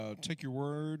take your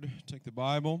word, take the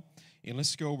Bible, and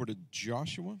let's go over to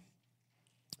Joshua.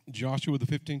 Joshua, the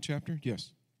 15th chapter.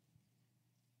 Yes.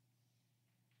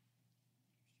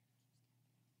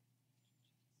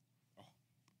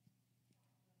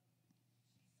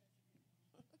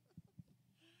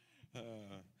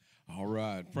 All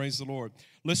right. Praise the Lord.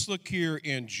 Let's look here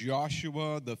in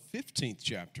Joshua, the 15th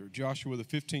chapter. Joshua, the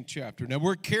 15th chapter. Now,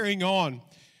 we're carrying on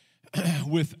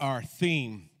with our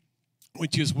theme,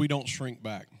 which is we don't shrink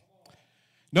back.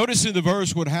 Notice in the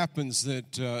verse what happens,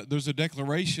 that there's a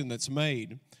declaration that's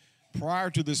made. Prior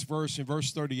to this verse, in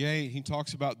verse 38, he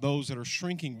talks about those that are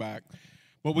shrinking back.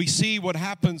 But we see what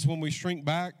happens when we shrink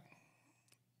back.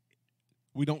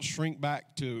 We don't shrink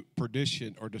back to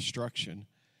perdition or destruction.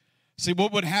 See,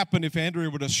 what would happen if Andrea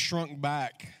would have shrunk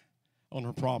back on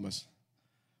her promise?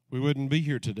 We wouldn't be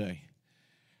here today.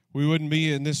 We wouldn't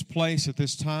be in this place at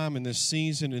this time, in this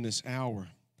season, in this hour.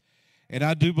 And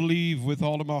I do believe with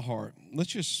all of my heart,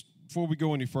 before we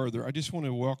go any further, I just want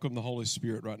to welcome the Holy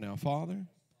Spirit right now. Father,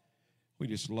 we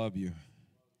just love you.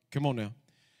 Come on now.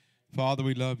 Father,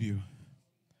 we love you.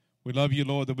 We love you,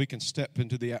 Lord, that we can step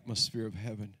into the atmosphere of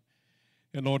heaven.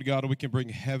 And, Lord God, we can bring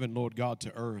heaven, Lord God,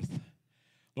 to earth.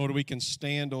 Lord, we can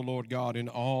stand, oh Lord God, in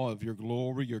awe of your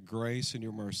glory, your grace, and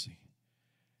your mercy.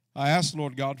 I ask,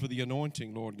 Lord God, for the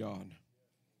anointing, Lord God.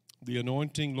 The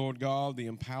anointing, Lord God, the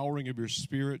empowering of your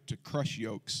Spirit to crush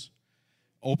yokes,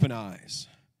 open eyes.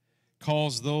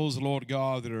 Cause those, Lord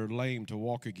God, that are lame to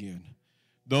walk again.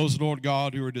 Those, Lord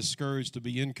God, who are discouraged to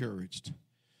be encouraged.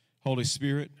 Holy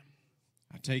Spirit,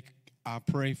 I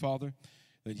pray, Father,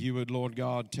 that you would, Lord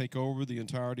God, take over the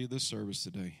entirety of this service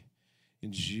today.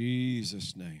 In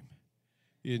Jesus' name.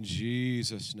 In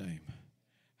Jesus' name.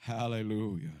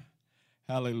 Hallelujah.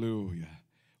 Hallelujah.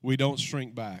 We don't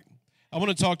shrink back. I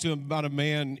want to talk to him about a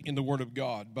man in the Word of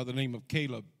God by the name of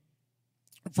Caleb.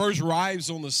 First arrives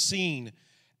on the scene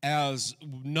as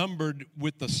numbered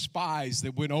with the spies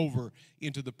that went over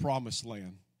into the promised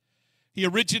land. He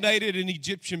originated in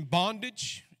Egyptian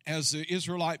bondage as the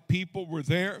Israelite people were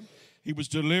there. He was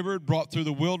delivered, brought through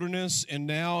the wilderness, and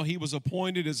now he was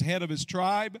appointed as head of his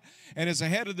tribe. And as a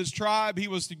head of this tribe, he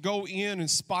was to go in and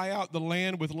spy out the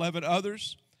land with 11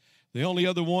 others. The only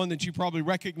other one that you probably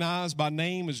recognize by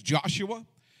name is Joshua.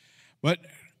 But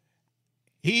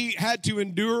he had to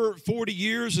endure 40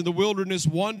 years in the wilderness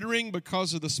wandering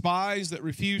because of the spies that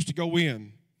refused to go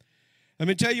in. Let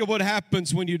me tell you what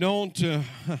happens when you don't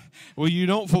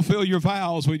fulfill your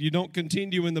vows, when you don't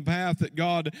continue in the path that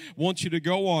God wants you to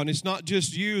go on. It's not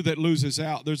just you that loses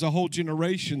out. There's a whole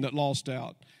generation that lost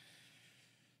out.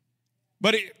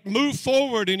 But he moved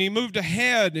forward and he moved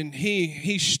ahead and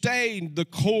he stayed the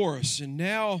course. And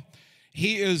now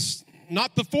he is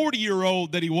not the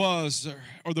 40-year-old that he was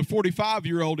or the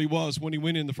 45-year-old he was when he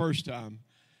went in the first time.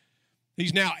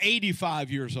 He's now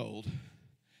 85 years old.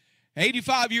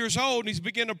 85 years old, and he's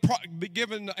be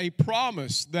given a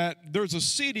promise that there's a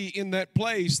city in that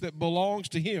place that belongs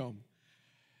to him.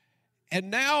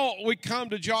 And now we come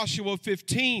to Joshua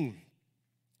 15.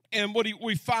 And what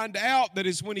we find out that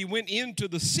is when he went into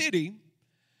the city,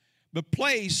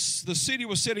 the city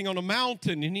was sitting on a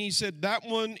mountain, and he said, that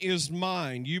one is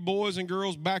mine. You boys and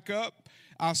girls back up.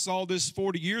 I saw this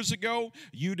 40 years ago.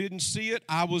 You didn't see it.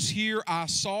 I was here. I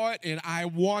saw it, and I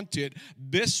want it.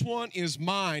 This one is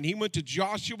mine. He went to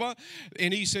Joshua,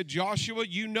 and he said, Joshua,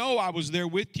 you know I was there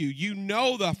with you. You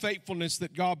know the faithfulness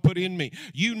that God put in me.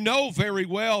 You know very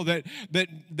well that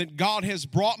God has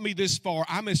brought me this far.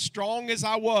 I'm as strong as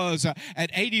I was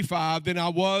at 85 than I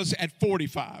was at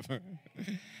 45.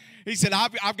 He said,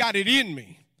 I've got it in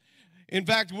me. In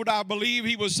fact, what I believe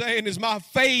he was saying is my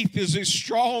faith is as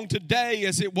strong today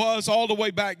as it was all the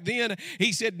way back then.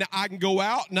 He said, now I can go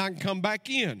out and I can come back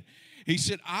in. He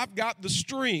said, I've got the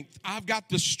strength. I've got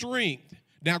the strength.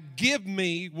 Now give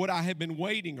me what I have been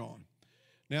waiting on.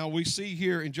 Now we see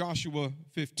here in Joshua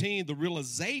 15 the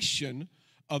realization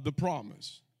of the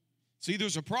promise. See,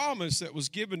 there's a promise that was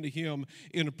given to him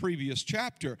in a previous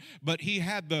chapter, but he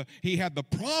had the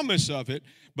promise of it,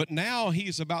 but now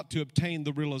he's about to obtain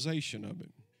the realization of it.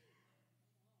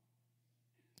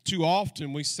 Too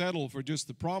often we settle for just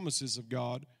the promises of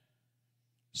God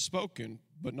spoken,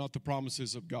 but not the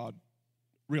promises of God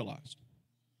realized.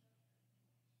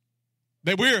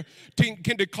 That we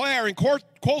can declare and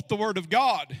quote the word of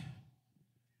God,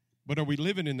 but are we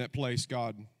living in that place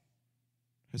God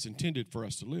has intended for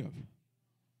us to live?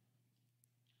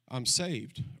 I'm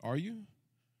saved. Are you?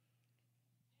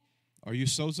 Are you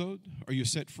sozoed? Are you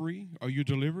set free? Are you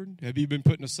delivered? Have you been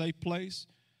put in a safe place?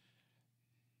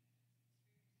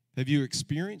 Have you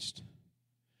experienced?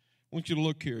 I want you to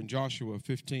look here in Joshua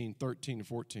 15, 13 and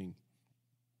 14.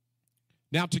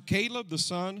 Now to Caleb, the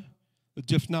son of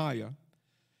Jephunneh,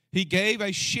 he gave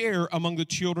a share among the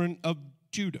children of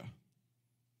Judah,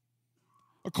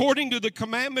 according to the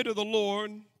commandment of the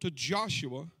Lord to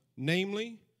Joshua,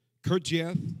 namely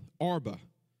Kirjath Arba,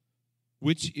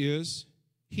 which is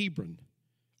Hebron.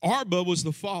 Arba was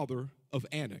the father of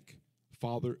Anak,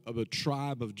 father of a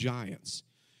tribe of giants,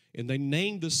 and they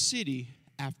named the city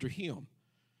after him.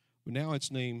 But now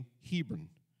it's named Hebron.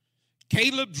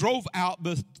 Caleb drove out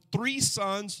the 3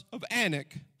 sons of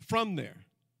Anak from there: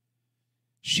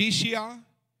 Shishai,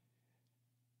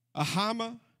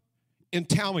 Ahima, and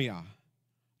Talmai,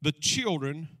 the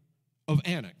children of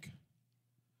Anak.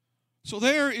 So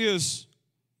there is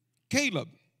Caleb,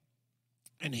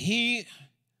 and he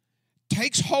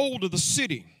takes hold of the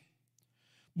city,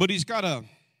 but he's got to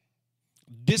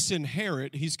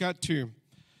disinherit. He's got to,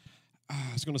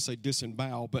 I was going to say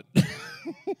disembowel, but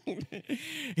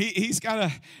he's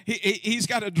got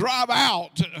to drive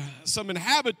out some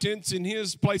inhabitants in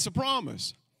his place of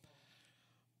promise.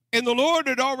 And the Lord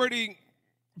had already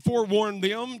forewarned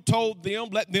them, told them,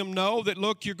 let them know that,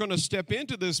 look, you're going to step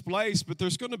into this place, but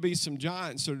there's going to be some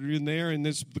giants that are in there. And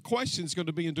the question is going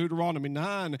to be in Deuteronomy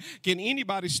 9, can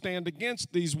anybody stand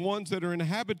against these ones that are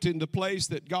inhabiting the place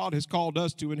that God has called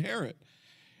us to inherit?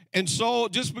 And so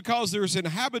just because there's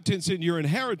inhabitants in your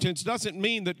inheritance doesn't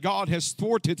mean that God has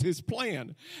thwarted his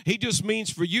plan. He just means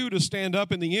for you to stand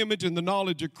up in the image and the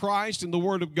knowledge of Christ and the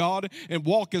Word of God and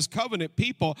walk as covenant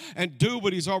people and do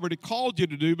what he's already called you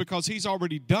to do, because he's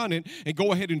already done it, and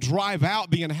go ahead and drive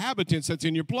out the inhabitants that's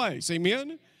in your place.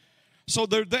 Amen? So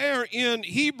they're there in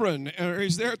Hebron, or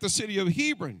he's there at the city of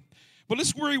Hebron. But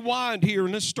let's rewind here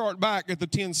and let's start back at the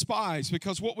 10 spies,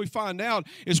 because what we find out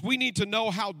is we need to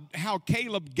know how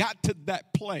Caleb got to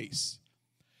that place.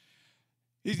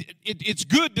 It's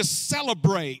good to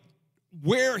celebrate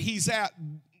where he's at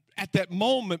that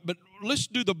moment, but let's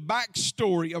do the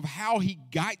backstory of how he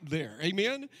got there.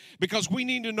 Amen? Because we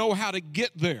need to know how to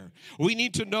get there. We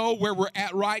need to know where we're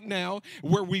at right now,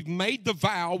 where we've made the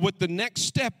vow, what the next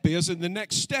step is, and the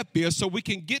next step is, so we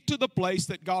can get to the place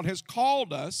that God has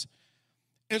called us.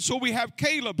 And so we have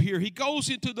Caleb here. He goes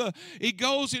into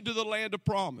the land of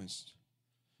promise.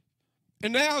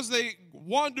 And now as they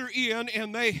wander in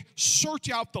and they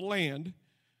search out the land,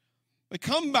 they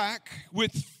come back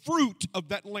with fruit of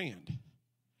that land.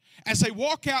 As they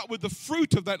walk out with the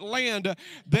fruit of that land,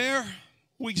 there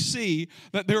we see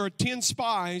that there are 10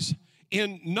 spies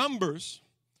in Numbers.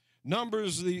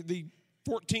 Numbers, the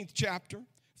 14th chapter,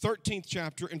 13th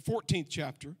chapter, and 14th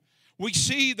chapter. We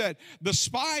see that the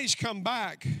spies come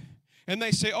back and they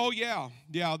say, oh, yeah,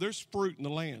 there's fruit in the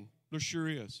land. There sure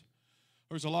is.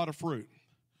 There's a lot of fruit.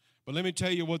 But let me tell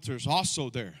you what there's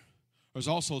also there. There's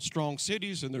also strong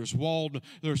cities, and there's walled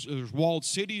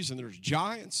cities, and there's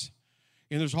giants.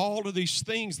 And there's all of these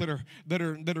things that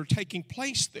are taking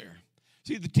place there.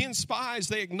 See, the 10 spies,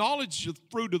 they acknowledged the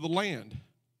fruit of the land.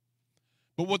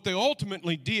 But what they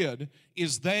ultimately did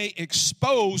is they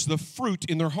exposed the fruit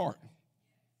in their heart.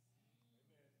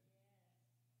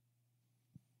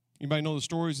 Anybody know the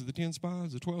stories of the 10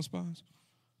 spies, the 12 spies?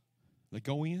 They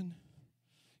go in,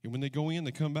 and when they go in,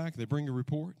 they come back, they bring a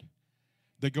report.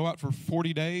 They go out for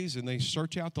 40 days, and they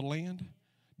search out the land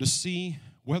to see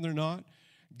whether or not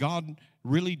God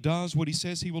really does what he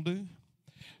says he will do.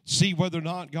 See whether or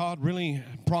not God really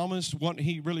promised what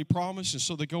he really promised. And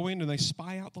so they go in and they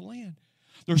spy out the land.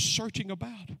 They're searching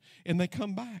about, and they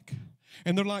come back.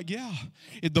 And they're like, yeah,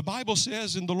 the Bible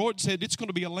says, and the Lord said, it's going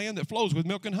to be a land that flows with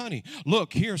milk and honey.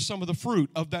 Look, here's some of the fruit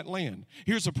of that land.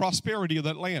 Here's the prosperity of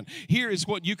that land. Here is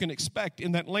what you can expect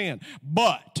in that land.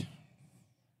 But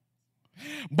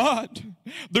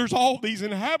there's all these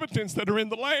inhabitants that are in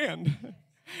the land.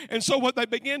 And so what they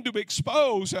begin to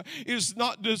expose is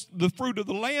not just the fruit of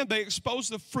the land, they expose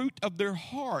the fruit of their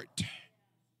heart.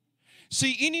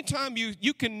 See, anytime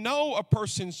you can know a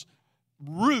person's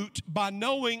root by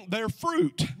knowing their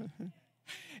fruit.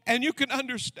 And you can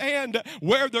understand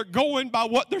where they're going by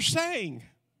what they're saying.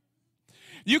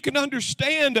 You can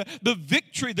understand the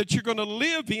victory that you're going to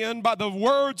live in by the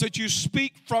words that you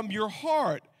speak from your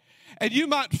heart. And you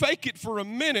might fake it for a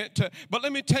minute, but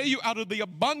let me tell you, out of the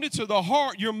abundance of the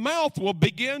heart, your mouth will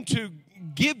begin to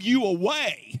give you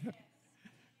away.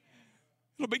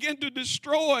 It'll begin to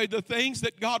destroy the things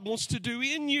that God wants to do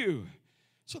in you.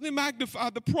 So they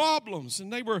magnified the problems,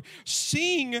 and they were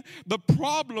seeing the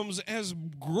problems as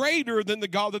greater than the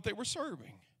God that they were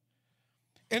serving.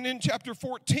 And in chapter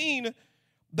 14,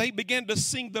 they began to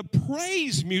sing the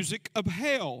praise music of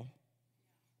hell.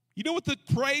 You know what the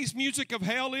praise music of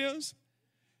hell is?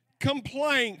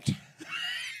 Complaint.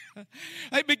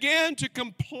 They began to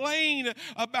complain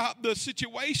about the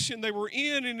situation they were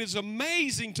in, and it's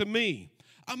amazing to me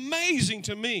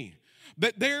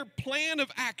that their plan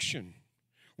of action,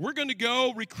 we're going to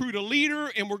go recruit a leader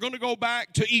and we're going to go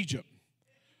back to Egypt.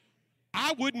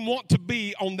 I wouldn't want to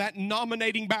be on that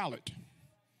nominating ballot.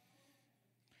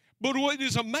 But what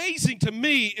is amazing to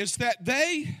me is that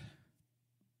they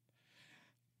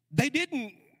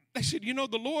said, you know,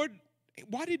 the Lord,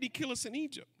 why did he kill us in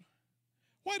Egypt?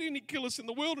 Why didn't he kill us in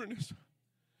the wilderness?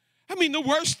 I mean, the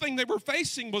worst thing they were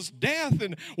facing was death,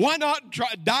 and why not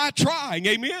die trying,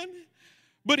 amen?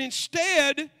 But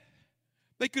instead,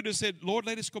 they could have said, Lord,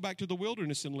 let us go back to the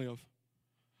wilderness and live.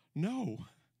 No,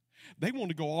 they wanted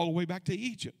to go all the way back to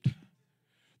Egypt.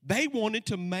 They wanted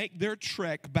to make their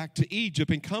trek back to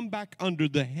Egypt and come back under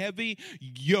the heavy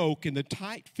yoke and the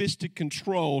tight-fisted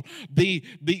control, the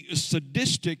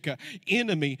sadistic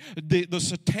enemy, the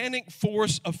satanic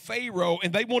force of Pharaoh,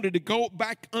 and they wanted to go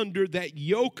back under that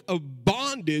yoke of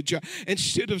bondage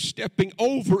instead of stepping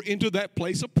over into that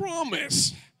place of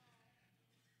promise.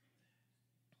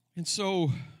 And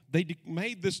so they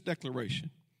made this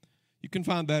declaration. You can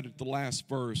find that at the last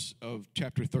verse of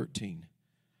chapter 13.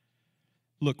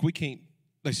 Look, we can't,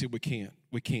 they said we can't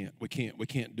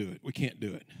do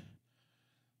it.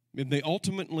 And they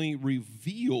ultimately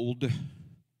revealed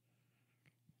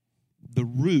the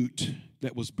root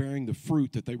that was bearing the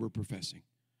fruit that they were professing.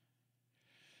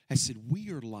 I said, we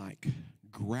are like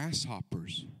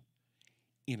grasshoppers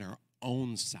in our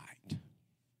own sight.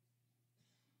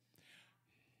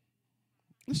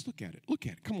 Let's look at it.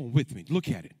 Come on with me. Look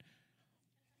at it.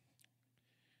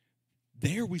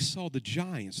 There we saw the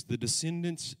giants, the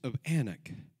descendants of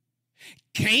Anak,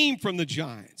 came from the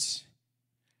giants.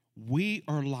 We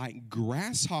are like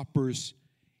grasshoppers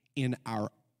in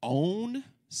our own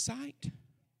sight,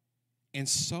 and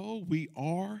so we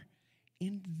are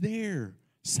in their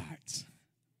sights.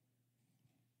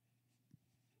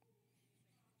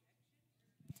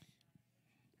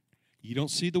 You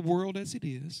don't see the world as it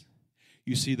is.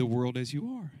 You see the world as you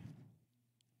are.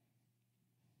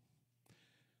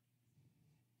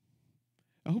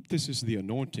 I hope this is the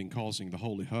anointing causing the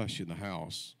holy hush in the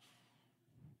house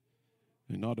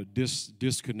and not a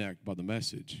disconnect by the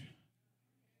message.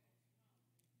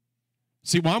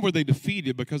 See, why were they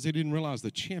defeated? Because they didn't realize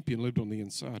the champion lived on the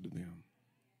inside of them.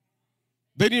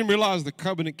 They didn't realize the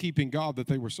covenant-keeping God that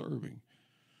they were serving.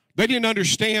 They didn't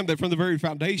understand that from the very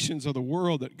foundations of the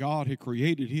world that God had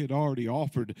created, he had already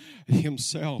offered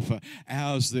himself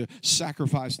as the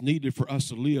sacrifice needed for us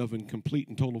to live in complete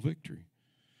and total victory.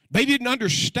 They didn't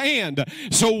understand.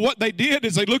 So what they did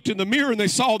is they looked in the mirror and they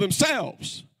saw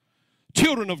themselves.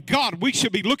 Children of God, we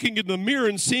should be looking in the mirror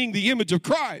and seeing the image of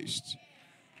Christ.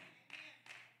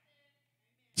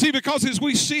 See, because as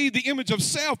we see the image of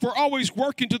self, we're always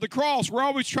working to the cross. We're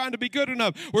always trying to be good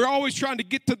enough. We're always trying to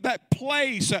get to that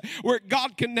place where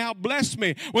God can now bless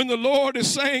me. When the Lord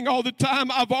is saying all the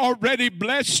time, I've already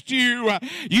blessed you.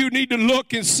 You need to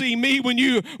look and see me when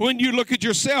you look at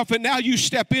yourself, and now you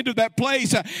step into that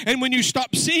place. And when you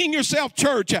stop seeing yourself,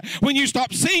 church,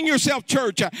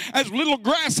 as little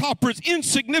grasshoppers,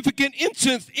 insignificant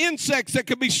insects that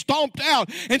can be stomped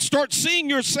out, and start seeing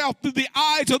yourself through the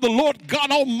eyes of the Lord God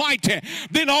Almighty,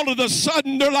 then all of a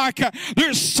sudden they're like,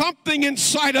 there's something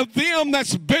inside of them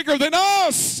that's bigger than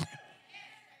us.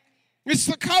 It's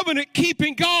the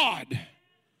covenant-keeping God.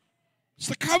 It's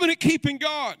the covenant-keeping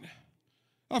God.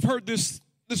 I've heard this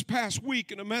past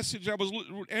week in a message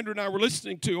Andrew and I were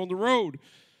listening to on the road.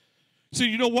 So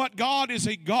you know what? God is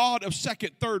a God of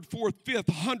second, third, fourth, fifth,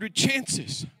 100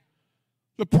 chances.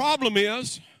 The problem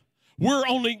is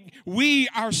we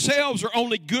ourselves are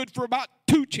only good for about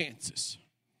 2 chances.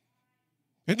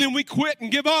 And then we quit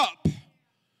and give up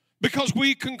because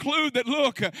we conclude that,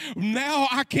 look, now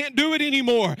I can't do it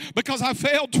anymore because I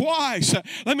failed twice.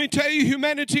 Let me tell you,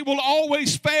 humanity will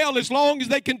always fail as long as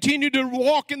they continue to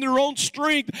walk in their own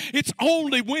strength. It's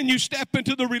only when you step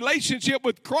into the relationship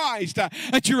with Christ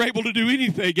that you're able to do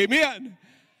anything. Amen?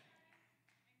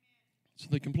 So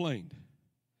they complained.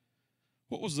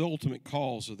 What was the ultimate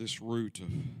cause of this root of...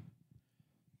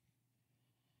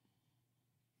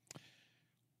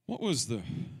 What was the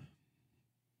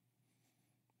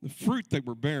fruit they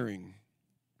were bearing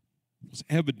was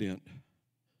evident,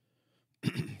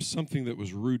 something that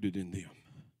was rooted in them.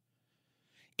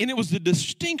 And it was the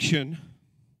distinction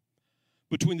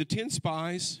between the 10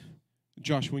 spies,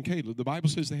 Joshua and Caleb. The Bible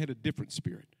says they had a different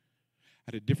spirit,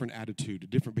 had a different attitude, a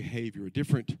different behavior, a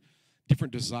different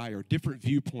desire, a different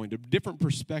viewpoint, a different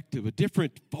perspective, a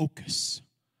different focus.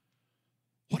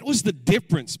 What was the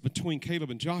difference between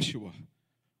Caleb and Joshua?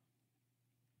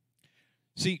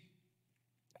 See,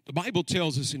 The Bible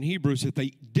tells us in Hebrews that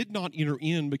they did not enter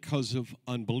in because of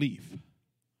unbelief.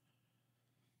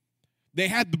 They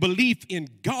had the belief in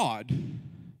God.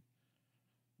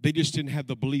 They just didn't have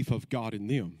the belief of God in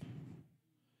them.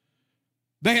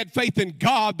 They had faith in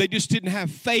God. They just didn't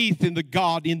have faith in the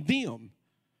God in them.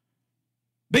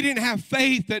 They didn't have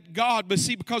faith that God, but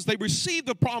see, because they received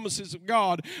the promises of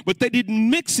God, but they didn't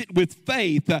mix it with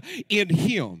faith in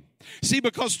Him. See,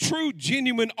 because true,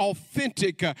 genuine,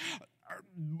 authentic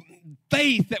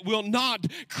faith that will not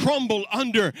crumble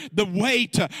under the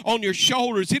weight on your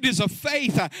shoulders. It is a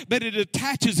faith that it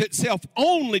attaches itself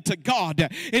only to God.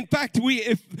 In fact,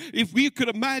 if we could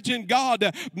imagine God,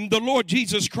 the Lord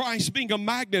Jesus Christ, being a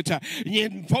magnet,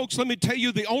 and folks, let me tell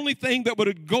you, the only thing that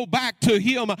would go back to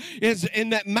Him is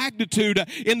in that magnitude,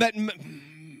 in that,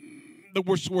 the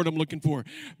worst word I'm looking for,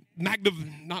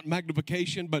 not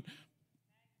magnification, but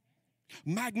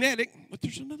magnetic, but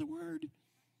there's another word.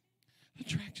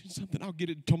 Attraction, something. I'll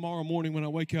get it tomorrow morning when I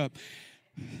wake up.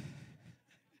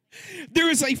 There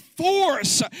is a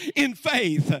force in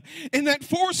faith, and that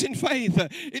force in faith,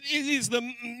 it is the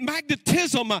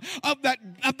magnetism of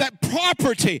that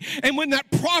property. And when that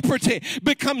property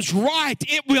becomes right,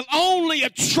 it will only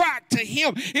attract to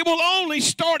Him. It will only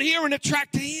start here and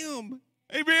attract to Him.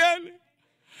 Amen.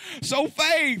 So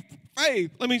faith,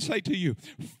 let me say to you,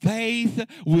 faith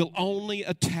will only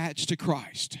attach to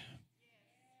Christ.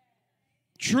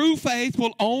 True faith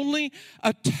will only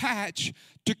attach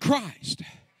to Christ.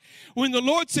 When the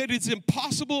Lord said it's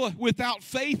impossible without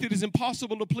faith, it is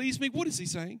impossible to please me, what is He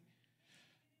saying?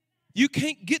 You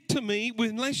can't get to me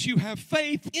unless you have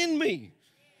faith in me.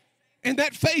 And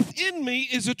that faith in me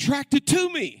is attracted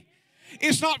to me.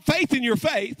 It's not faith in your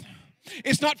faith.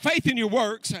 It's not faith in your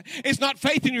works. It's not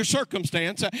faith in your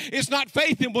circumstance. It's not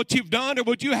faith in what you've done or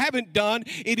what you haven't done.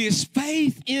 It is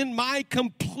faith in my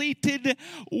completed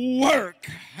work.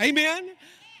 Amen?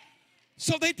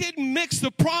 So they didn't mix the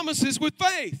promises with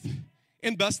faith.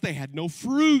 And thus they had no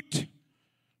fruit.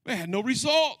 They had no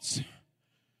results.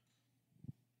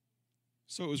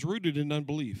 So it was rooted in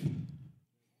unbelief.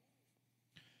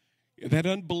 That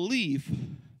unbelief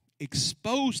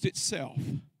exposed itself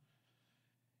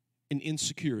in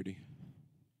insecurity.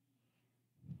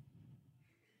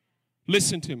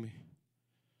 Listen to me.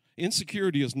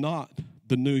 Insecurity is not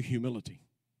the new humility.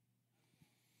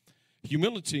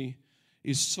 Humility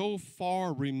is so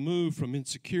far removed from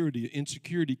insecurity,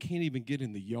 insecurity can't even get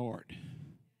in the yard.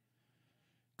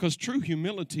 Because true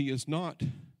humility is not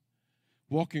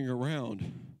walking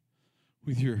around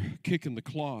with your kicking the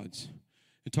clods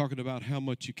and talking about how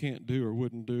much you can't do or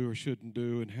wouldn't do or shouldn't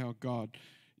do and how God,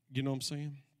 you know what I'm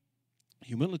saying?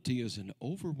 Humility is an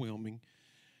overwhelming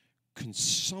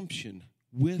consumption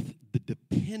with the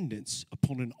dependence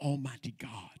upon an almighty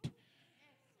God.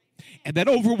 And that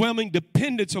overwhelming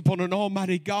dependence upon an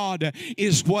almighty God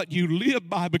is what you live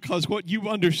by, because what you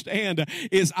understand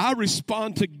is I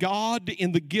respond to God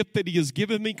in the gift that He has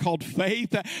given me called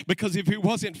faith, because if it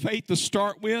wasn't faith to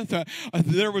start with,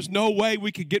 there was no way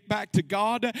we could get back to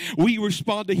God. We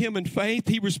respond to Him in faith.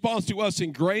 He responds to us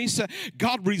in grace.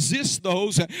 God resists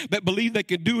those that believe they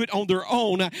can do it on their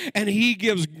own, and He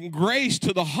gives grace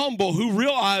to the humble who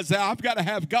realize that I've got to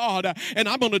have God, and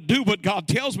I'm going to do what God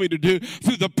tells me to do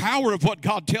through the power of what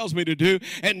God tells me to do.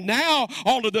 And now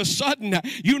all of a sudden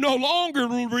you're no longer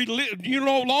on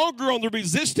the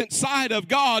resistant side of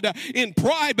God in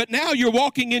pride, but now you're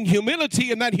walking in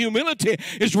humility, and that humility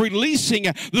is releasing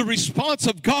the response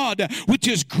of God, which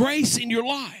is grace in your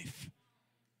life.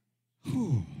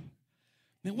 Whew.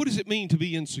 Now, what does it mean to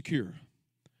be insecure?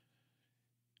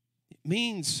 It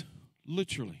means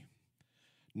literally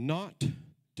not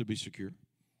to be secure.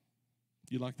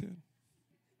 You like that?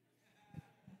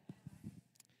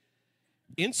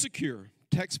 Insecure,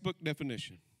 textbook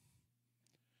definition,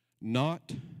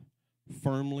 not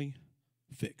firmly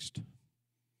fixed.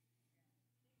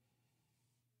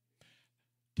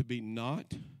 To be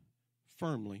not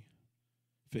firmly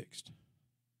fixed.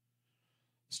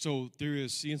 So there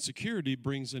is, the insecurity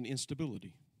brings an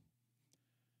instability.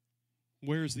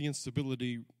 Where is the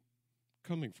instability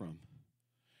coming from?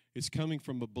 It's coming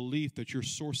from a belief that you're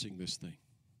sourcing this thing.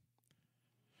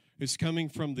 It's coming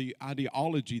from the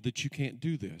ideology that you can't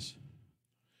do this.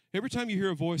 Every time you hear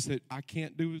a voice that I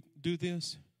can't do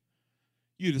this,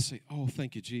 you just say, oh,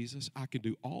 thank you, Jesus. I can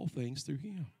do all things through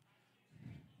Him.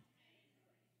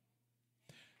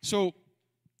 So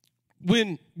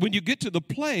when you get to the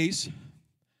place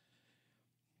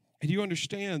and you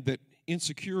understand that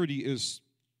insecurity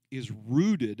is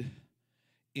rooted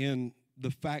in the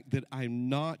fact that I'm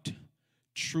not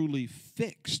truly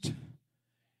fixed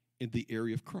in the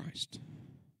area of Christ.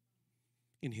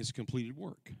 in his completed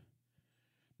work.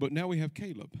 But now we have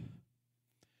Caleb.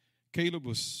 Caleb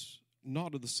was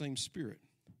not of the same spirit.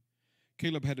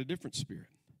 Caleb had a different spirit.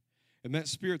 And that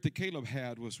spirit that Caleb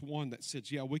had was one that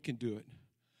said, yeah, we can do it.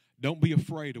 Don't be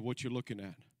afraid of what you're looking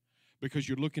at, because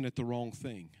you're looking at the wrong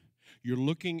thing. You're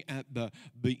looking at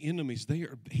the enemies.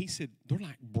 He said, they're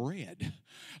like bread.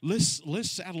 Let's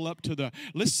saddle up to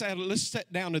let's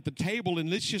sit down at the table and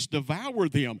let's just devour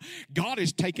them. God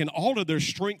has taken all of their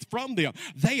strength from them.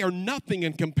 They are nothing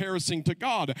in comparison to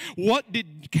God. What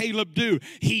did Caleb do?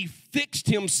 He fixed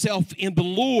himself in the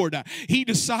Lord. He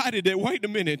decided that, wait a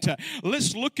minute,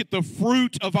 let's look at the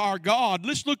fruit of our God.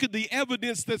 Let's look at the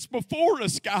evidence that's before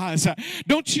us, guys.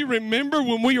 Don't you remember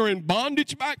when we were in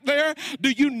bondage back there?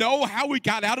 Do you know how we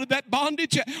got out of that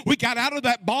bondage? We got out of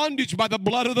that bondage by the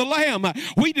blood of the Lamb.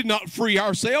 We did not free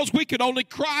ourselves. We could only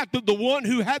cry to the one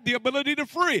who had the ability to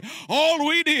free. All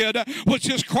we did was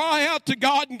just cry out to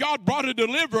God, and God brought a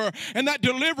deliverer, and that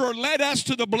deliverer led us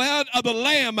to the blood of the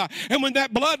Lamb. And when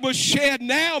that blood was shed,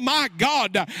 now, my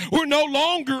God, we're no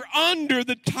longer under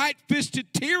the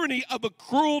tight-fisted tyranny of a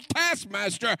cruel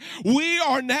taskmaster. We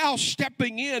are now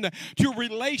stepping in to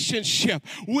relationship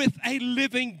with a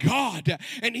living God,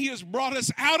 and he has brought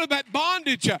us out of that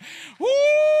bondage.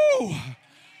 Woo!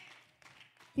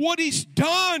 What he's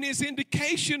done is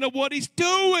indication of what he's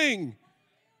doing.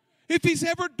 If he's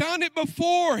ever done it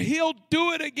before, he'll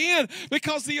do it again,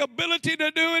 because the ability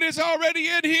to do it is already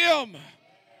in him.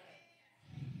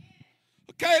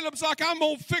 Caleb's like, I'm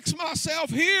going to fix myself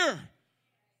here.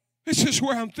 This is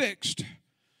where I'm fixed.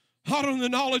 Out on the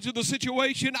knowledge of the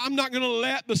situation, I'm not going to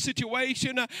let the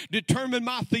situation determine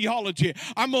my theology.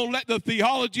 I'm going to let the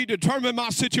theology determine my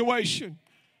situation.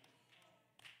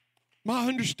 My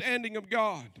understanding of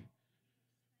God.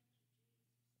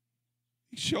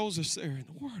 He shows us there in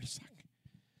the Word. It's like,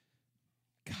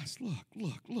 guys,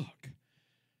 look.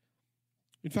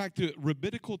 In fact, the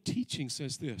rabbinical teaching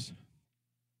says this.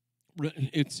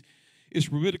 It's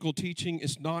rabbinical teaching.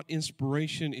 It's not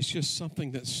inspiration. It's just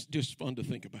something that's just fun to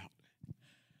think about.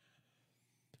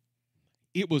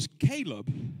 It was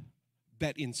Caleb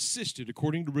that insisted,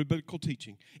 according to rabbinical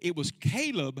teaching, it was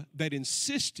Caleb that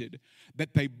insisted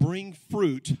that they bring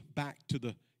fruit back to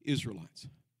the Israelites.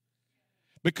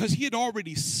 Because he had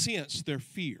already sensed their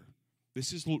fear.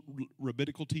 This is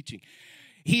rabbinical teaching.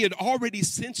 He had already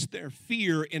sensed their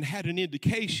fear and had an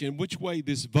indication which way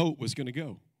this vote was going to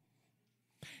go.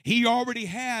 He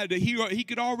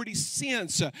could already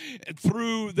sense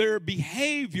through their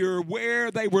behavior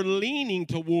where they were leaning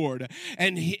toward.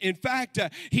 And in fact,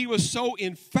 he was so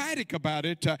emphatic about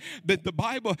it that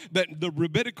the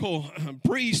rabbinical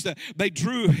priest, they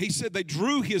drew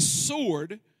his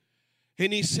sword,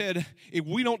 and he said, if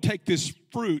we don't take this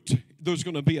fruit, there's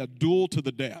going to be a duel to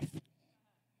the death.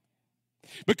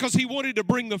 Because he wanted to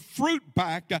bring the fruit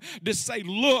back to say,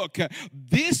 look,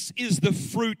 this is the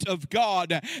fruit of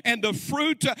God, and the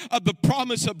fruit of the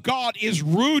promise of God is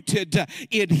rooted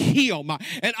in him.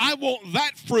 And I want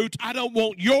that fruit. I don't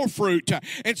want your fruit.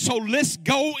 And so let's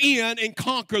go in and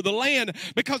conquer the land,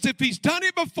 because if he's done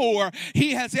it before,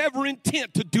 he has every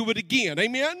intent to do it again.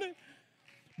 Amen?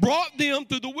 Brought them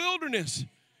through the wilderness.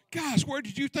 Guys, where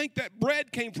did you think that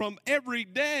bread came from every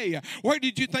day? Where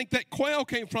did you think that quail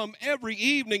came from every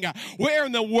evening? Where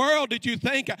in the world did you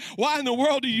think? Why in the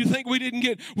world did you think we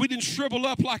didn't shrivel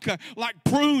up like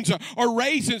prunes or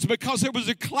raisins? Because there was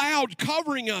a cloud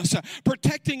covering us,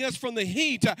 protecting us from the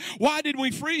heat. Why did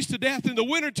we freeze to death in the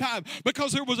wintertime?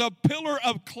 Because there was a pillar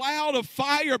of cloud of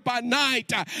fire by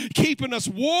night, keeping us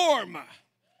warm.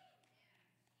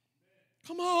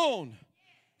 Come on.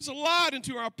 There's a light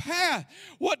into our path.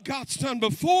 What God's done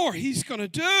before, he's going to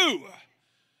do.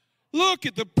 Look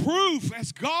at the proof.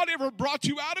 Has God ever brought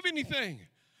you out of anything?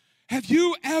 Have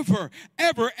you ever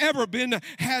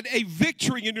had a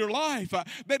victory in your life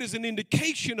that is an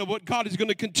indication of what God is going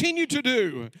to continue to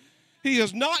do? He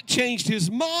has not changed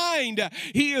his mind.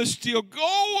 He is still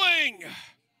going.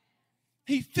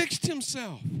 He fixed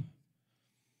himself.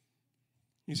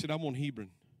 He said, I want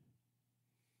Hebron.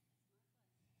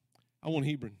 I want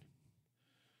Hebron.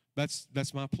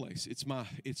 That's my place.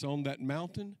 It's on that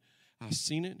mountain. I've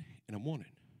seen it and I want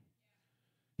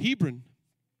it. Hebron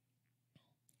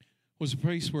was a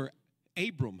place where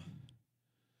Abram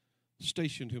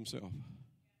stationed himself.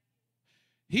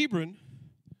 Hebron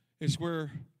is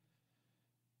where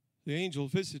the angel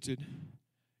visited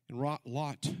and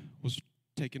Lot was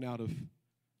taken out of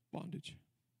bondage.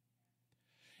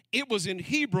 It was in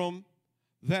Hebron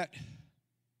that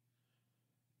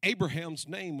Abraham's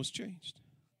name was changed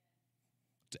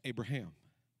to Abraham.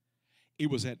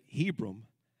 It was at Hebron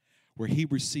where he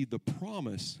received the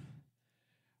promise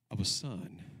of a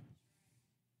son.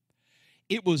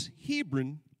 It was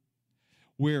Hebron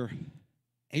where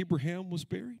Abraham was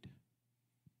buried.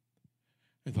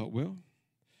 I thought, well,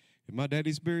 if my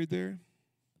daddy's buried there,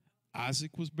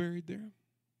 Isaac was buried there.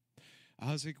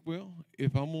 Isaac, well,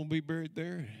 if I'm going to be buried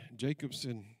there, Jacob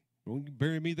said, well, you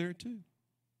bury me there too.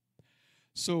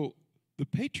 So the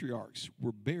patriarchs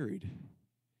were buried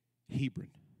Hebron.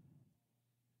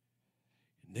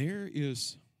 And there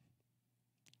is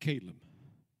Caleb.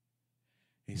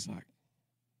 He's like,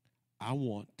 I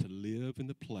want to live in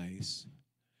the place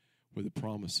where the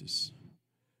promises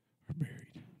are buried.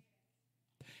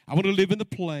 I want to live in the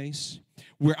place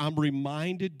where I'm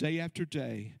reminded day after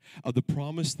day of the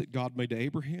promise that God made to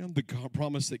Abraham, the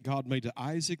promise that God made to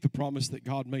Isaac, the promise that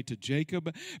God made to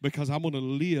Jacob, because I want to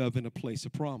live in a place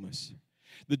of promise.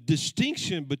 The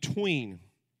distinction between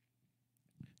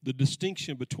the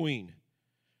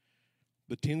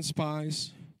 10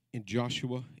 spies and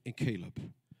Joshua and Caleb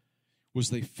was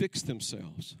they fixed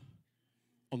themselves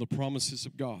on the promises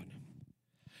of God.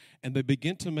 And they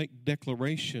begin to make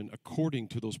declaration according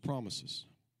to those promises.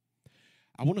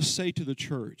 I want to say to the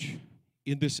church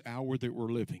in this hour that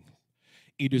we're living,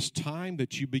 it is time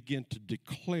that you begin to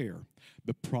declare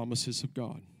the promises of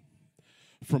God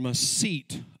from a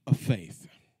seat of faith.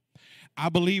 I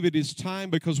believe it is time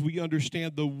because we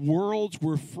understand the worlds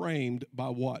were framed by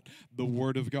what? The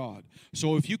Word of God.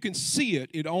 So if you can see it,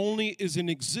 it only is in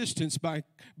existence by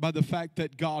the fact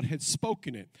that God had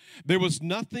spoken it. There was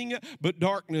nothing but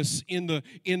darkness in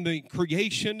the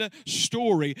creation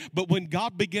story, but when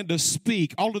God began to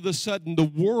speak, all of a sudden the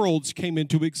worlds came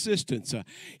into existence.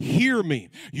 Hear me.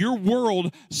 Your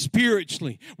world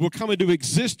spiritually will come into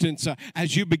existence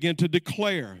as you begin to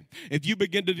declare. If you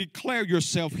begin to declare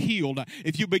yourself healed,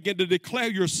 if you begin to declare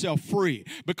yourself free,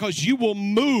 because you will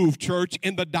move, church,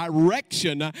 in the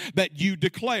direction that you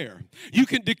declare. You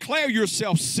can declare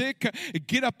yourself sick,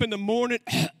 get up in the morning,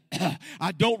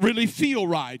 I don't really feel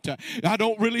right. I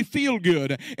don't really feel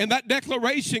good. And that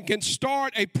declaration can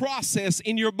start a process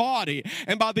in your body.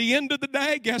 And by the end of the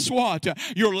day, guess what?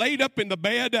 You're laid up in the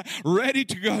bed, ready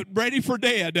to go, ready for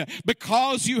dead,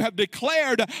 because you have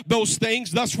declared those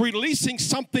things, thus releasing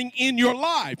something in your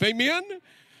life. Amen?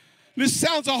 This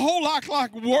sounds a whole lot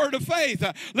like word of faith.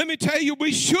 Let me tell you,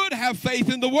 we should have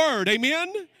faith in the word.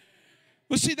 Amen?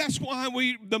 But see, that's why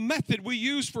the method we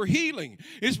use for healing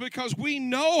is because we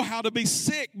know how to be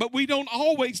sick, but we don't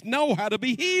always know how to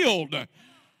be healed.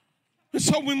 And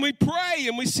so when we pray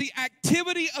and we see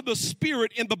activity of the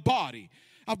Spirit in the body,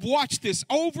 I've watched this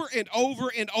over and over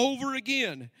and over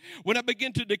again. When I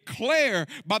begin to declare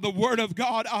by the word of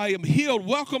God, I am healed,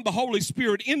 welcome the Holy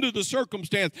Spirit into the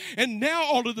circumstance, and now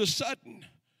all of a sudden,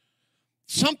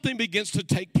 something begins to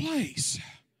take place.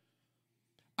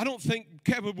 I don't think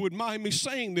Kevin would mind me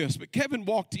saying this, but Kevin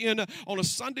walked in on a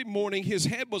Sunday morning. His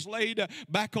head was laid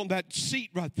back on that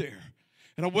seat right there.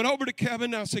 And I went over to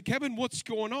Kevin and I said, Kevin, what's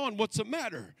going on? What's the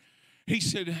matter? He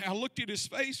said, I looked at his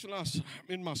face and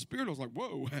in my spirit, I was like,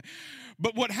 whoa.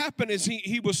 But what happened is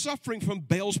he was suffering from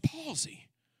Bell's palsy.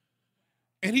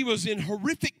 And he was in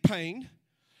horrific pain.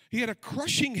 He had a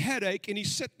crushing headache and he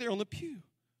sat there on the pew.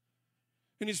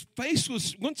 And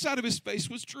one side of his face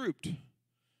was drooped.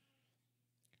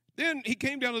 Then he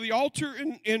came down to the altar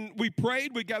and we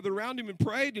prayed. We gathered around him and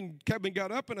prayed. And Kevin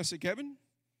got up and I said, Kevin,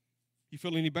 you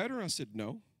feel any better? I said,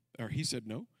 no. Or he said,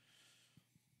 no.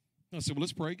 I said, well,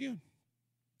 let's pray again.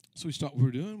 So we stopped what we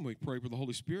were doing. We prayed for the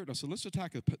Holy Spirit. I said, let's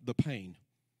attack the pain.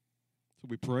 So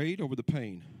we prayed over the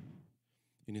pain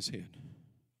in his head.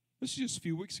 This is just a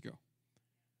few weeks ago.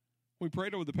 We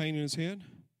prayed over the pain in his head.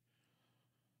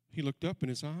 He looked up in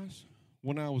his eyes.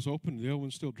 One eye was open and the other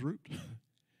one still drooped.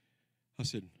 I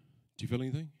said, do you feel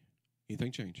anything?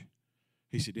 Anything change?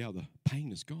 He said, yeah, the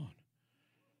pain is gone.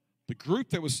 The group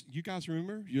that was, you guys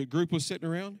remember? Your group was sitting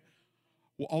around.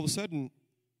 Well, all of a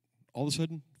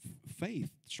sudden, faith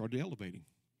started elevating.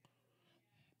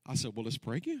 I said, well, let's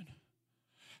pray again.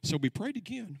 So we prayed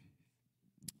again.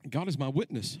 God is my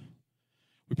witness.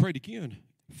 We prayed again.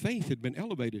 Faith had been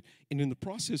elevated. And in the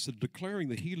process of declaring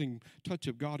the healing touch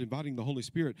of God, inviting the Holy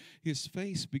Spirit, his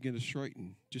face began to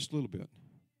straighten just a little bit.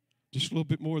 Just a little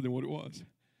bit more than what it was.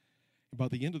 And by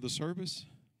the end of the service,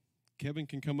 Kevin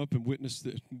can come up and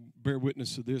bear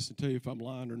witness to this and tell you if I'm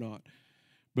lying or not.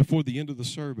 Before the end of the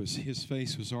service, his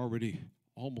face was already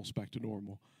almost back to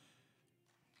normal.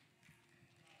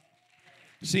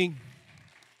 See,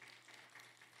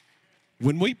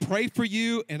 when we pray for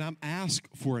you and I'm asked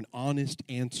for an honest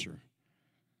answer,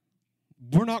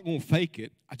 we're not going to fake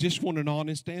it. I just want an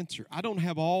honest answer. I don't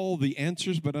have all the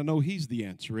answers, but I know He's the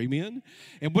answer. Amen?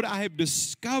 And what I have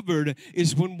discovered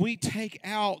is when we take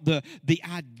out the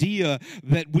idea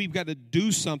that we've got to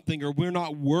do something or we're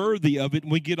not worthy of it,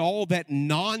 and we get all that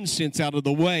nonsense out of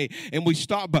the way, and we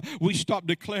stop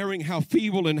declaring how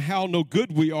feeble and how no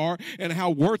good we are and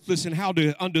how worthless and how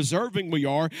undeserving we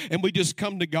are, and we just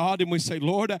come to God and we say,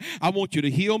 Lord, I want you to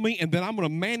heal me, and then I'm going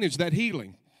to manage that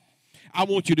healing. I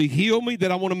want you to heal me,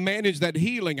 that I want to manage that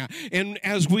healing. And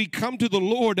as we come to the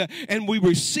Lord and we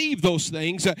receive those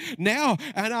things, now,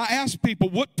 and I ask people,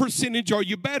 what percentage are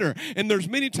you better? And there's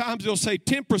many times they'll say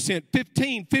 10%,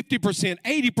 15, 50%,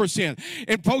 80%.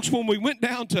 And folks, when we went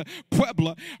down to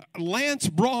Puebla, Lance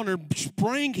Bronner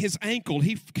sprained his ankle.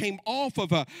 He came off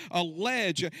of a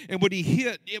ledge, and when he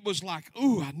hit, it was like,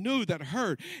 ooh, I knew that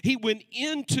hurt. He went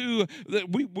into,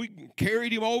 we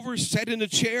carried him over, sat in a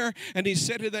chair, and he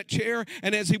sat in that chair.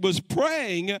 And as he was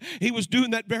praying, he was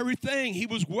doing that very thing. He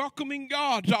was welcoming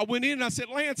God. So I went in and I said,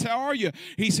 Lance, how are you?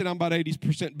 He said, I'm about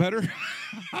 80% better.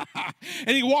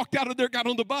 And he walked out of there, got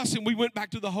on the bus, and we went back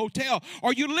to the hotel.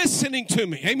 Are you listening to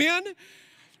me? Amen?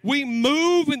 We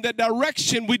move in the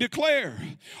direction we declare.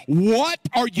 What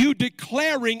are you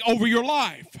declaring over your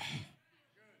life?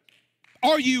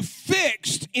 Are you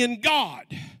fixed in God?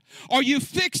 Are you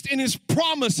fixed in His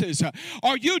promises?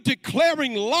 Are you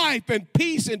declaring life and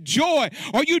peace and joy?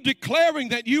 Are you declaring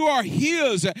that you are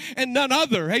His and none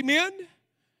other? Amen?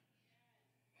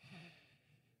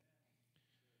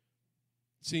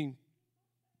 See,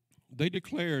 they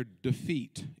declared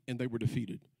defeat and they were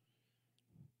defeated.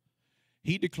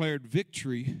 He declared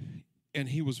victory and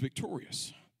he was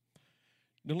victorious.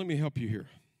 Now let me help you here.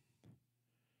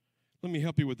 Let me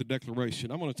help you with the declaration.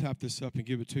 I'm going to type this up and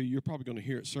give it to you. You're probably going to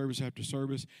hear it service after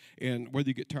service, and whether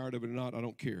you get tired of it or not, I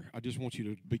don't care. I just want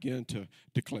you to begin to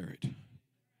declare it.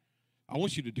 I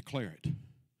want you to declare it.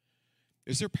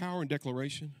 Is there power in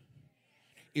declaration?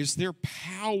 Is there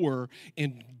power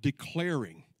in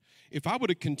declaring? If I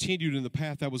would have continued in the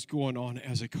path I was going on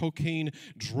as a cocaine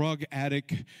drug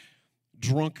addict,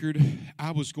 drunkard,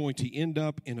 I was going to end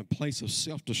up in a place of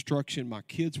self-destruction. My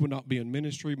kids would not be in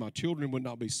ministry. My children would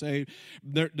not be saved.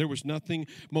 There was nothing.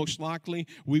 Most likely,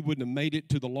 we wouldn't have made it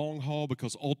to the long haul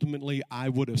because ultimately I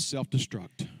would have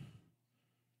self-destruct.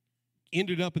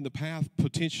 Ended up in the path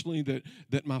potentially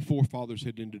that my forefathers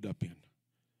had ended up in.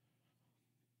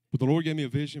 But the Lord gave me a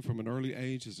vision from an early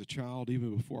age as a child,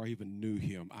 even before I even knew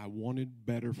Him. I wanted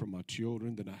better for my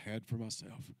children than I had for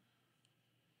myself.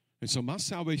 And so my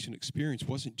salvation experience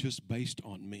wasn't just based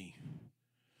on me.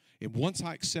 And once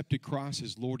I accepted Christ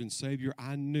as Lord and Savior,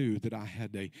 I knew that I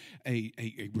had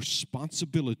a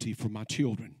responsibility for my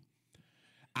children.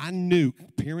 I knew,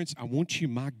 parents, I want you,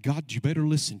 my God, you better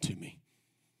listen to me.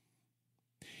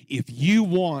 If you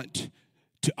want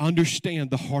to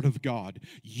understand the heart of God,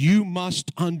 you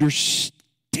must understand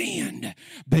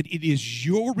that it is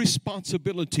your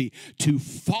responsibility to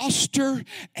foster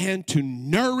and to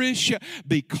nourish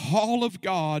the call of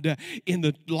God in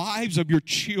the lives of your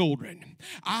children.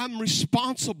 I'm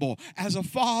responsible as a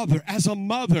father, as a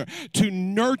mother, to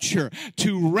nurture,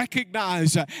 to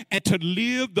recognize, and to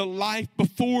live the life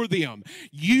before them.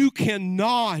 You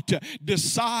cannot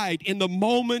decide in the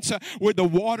moments where the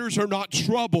waters are not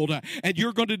troubled and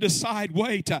you're going to decide,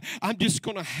 wait, I'm just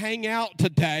going to hang out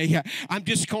today. I'm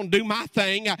just going to do my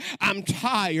thing. I'm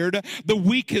tired. The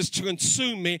week has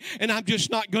consumed me, and I'm just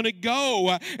not going to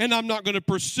go, and I'm not going to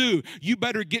pursue. You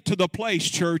better get to the place,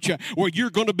 church, where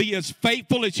you're going to be as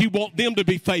faithful as you want them to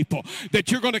be faithful,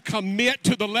 that you're going to commit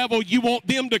to the level you want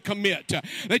them to commit,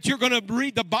 that you're going to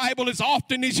read the Bible as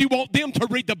often as you want them to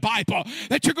read the Bible,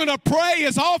 that you're going to pray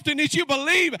as often as you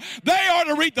believe they are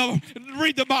to read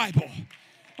the Bible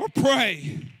or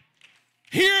pray.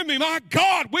 Hear me, my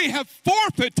God, we have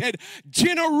forfeited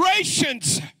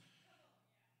generations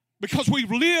because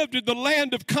we've lived in the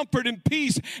land of comfort and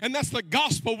peace, and that's the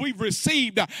gospel we've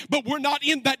received. But we're not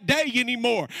in that day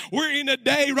anymore. We're in a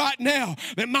day right now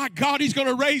that, my God, He's going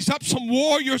to raise up some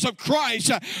warriors of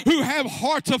Christ who have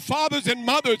hearts of fathers and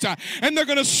mothers, and they're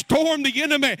going to storm the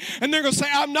enemy, and they're going to say,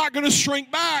 I'm not going to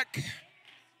shrink back.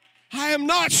 I am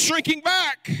not shrinking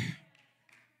back.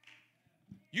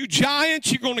 You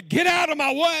giants, you're going to get out of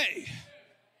my way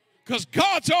because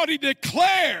God's already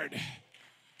declared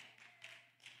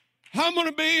I'm going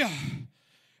to be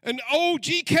an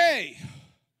OGK,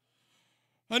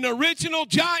 an original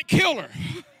giant killer.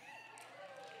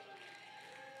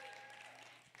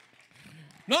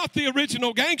 Not the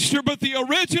original gangster, but the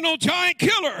original giant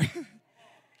killer.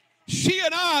 She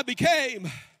and I became,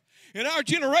 in our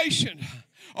generation,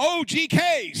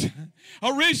 OGKs,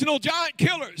 original giant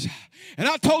killers. And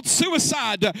I told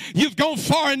suicide, you've gone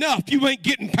far enough. You ain't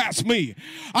getting past me.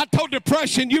 I told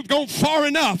depression, you've gone far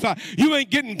enough. You ain't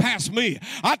getting past me.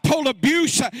 I told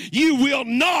abuse, you will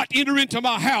not enter into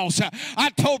my house. I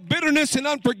told bitterness and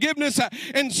unforgiveness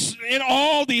and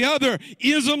all the other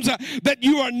isms that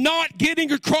you are not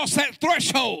getting across that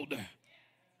threshold.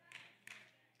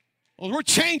 Well, we're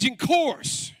changing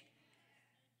course.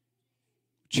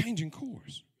 Changing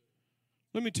course.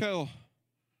 Let me tell,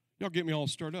 y'all get me all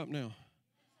stirred up now.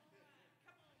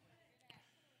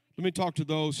 Let me talk to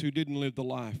those who didn't live the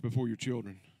life before your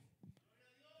children.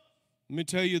 Let me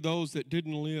tell you those that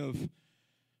didn't live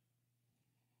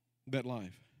that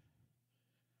life.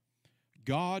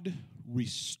 God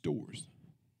restores.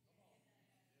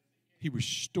 He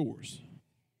restores.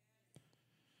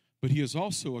 But He is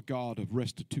also a God of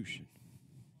restitution.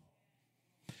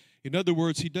 In other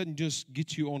words, He doesn't just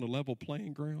get you on a level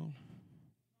playing ground.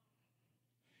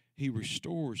 He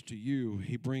restores to you.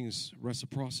 He brings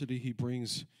reciprocity. He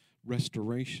brings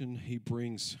restoration. He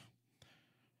brings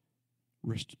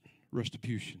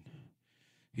restitution.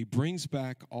 He brings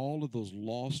back all of those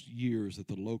lost years that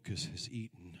the locust has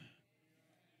eaten.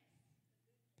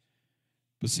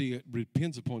 But see, it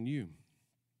depends upon you.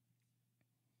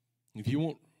 If you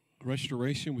want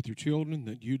restoration with your children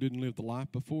that you didn't live the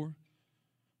life before,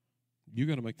 you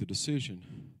got to make the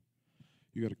decision.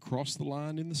 You got to cross the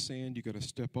line in the sand. You got to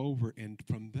step over. And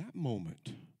from that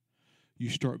moment, you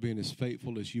start being as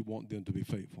faithful as you want them to be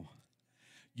faithful.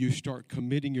 You start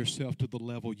committing yourself to the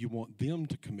level you want them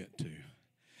to commit to.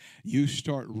 You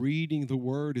start reading the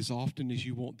Word as often as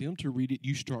you want them to read it.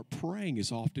 You start praying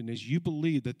as often as you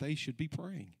believe that they should be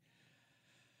praying.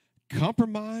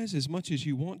 Compromise as much as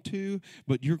you want to,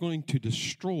 but you're going to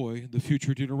destroy the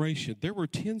future generation. There were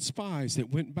 10 spies that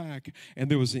went back, and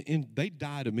they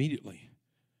died immediately.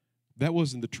 That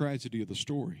wasn't the tragedy of the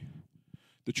story.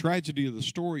 The tragedy of the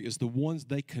story is the ones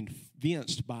they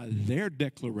convinced by their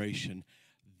declaration,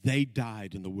 they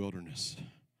died in the wilderness.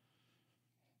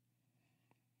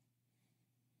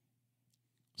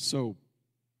 So,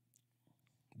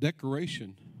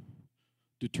 declaration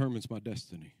determines my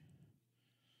destiny.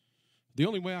 The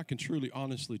only way I can truly,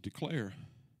 honestly declare,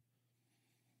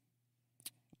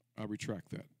 I retract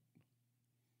that.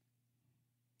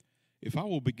 If I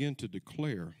will begin to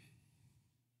declare,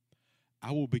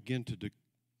 I will begin to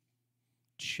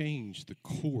change the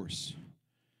course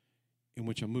in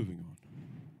which I'm moving on.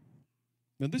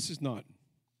 Now, this is not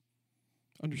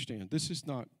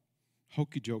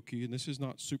hokey-jokey, and this is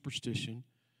not superstition.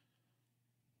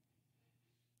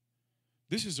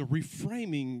 This is a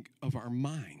reframing of our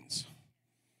minds,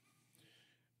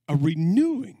 a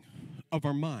renewing of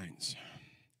our minds.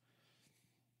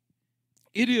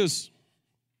 It is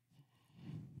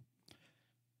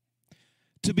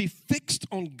to be fixed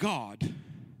on God.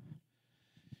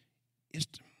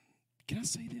 Can I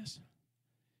say this?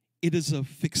 It is a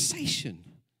fixation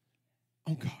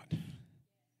on God.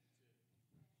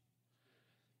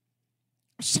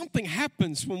 Something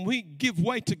happens when we give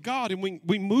way to God and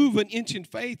we move an inch in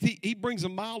faith. He brings a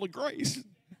mile of grace.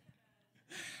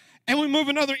 And we move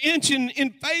another inch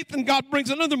in faith, and God brings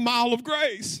another mile of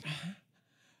grace.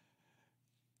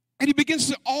 And He begins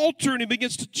to alter and He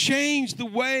begins to change the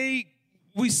way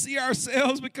we see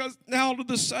ourselves, because now all of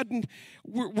a sudden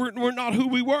we're not who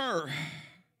we were.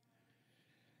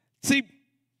 See,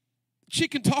 she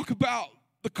can talk about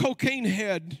the cocaine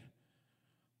head,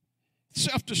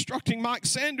 self-destructing Mike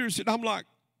Sanders, and I'm like,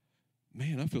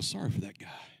 man, I feel sorry for that guy.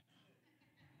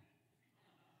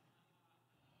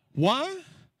 Why?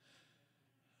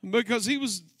 Because he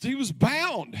was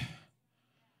bound.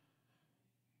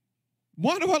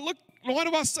 Why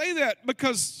do I say that?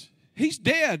 Because he's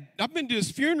dead. I've been to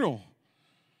his funeral.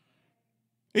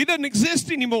 He doesn't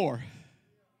exist anymore.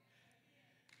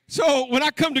 So when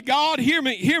I come to God, hear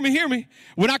me.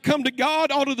 When I come to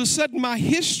God, all of a sudden my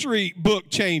history book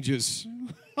changes.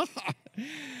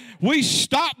 We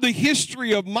stop the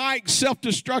history of Mike,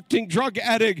 self-destructing drug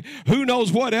addict, who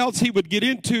knows what else he would get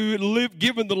into and live,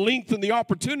 given the length and the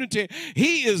opportunity.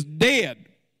 He is dead,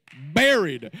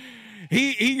 buried.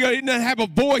 He doesn't have a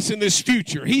voice in this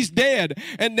future. He's dead.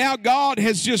 And now God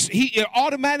has He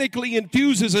automatically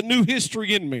infuses a new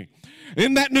history in me.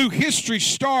 And that new history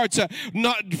starts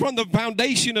not from the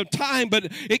foundation of time, but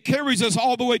it carries us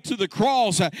all the way to the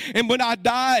cross. And when I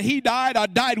died, He died, I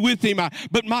died with Him.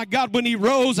 But my God, when He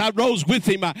rose, I rose with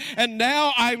Him. And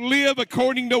now I live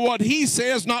according to what He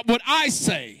says, not what I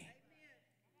say.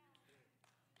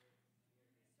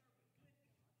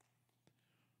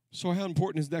 So how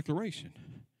important is declaration?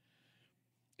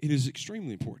 It is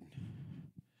extremely important.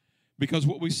 Because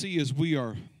what we see is we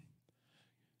are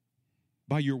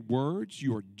By your words,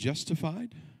 you are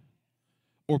justified,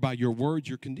 or by your words,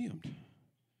 you're condemned.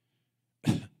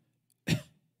 I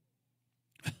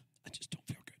just don't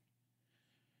feel good.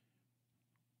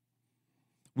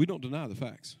 We don't deny the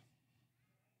facts.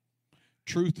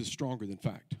 Truth is stronger than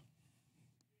fact.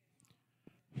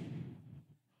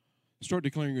 Start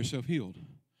declaring yourself healed.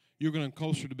 You're going to come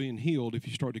closer to being healed if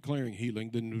you start declaring healing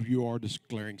than you are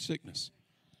declaring sickness.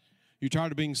 You're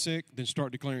tired of being sick, then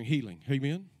start declaring healing.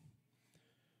 Amen?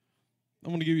 I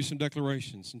want to give you some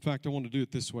declarations. In fact, I want to do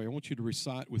it this way. I want you to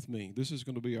recite with me. This is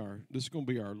going to be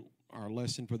our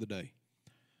lesson for the day.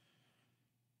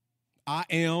 I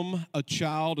am a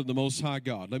child of the Most High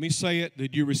God. Let me say it, then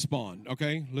you respond.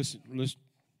 Okay? Listen,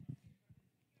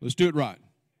 let's do it right.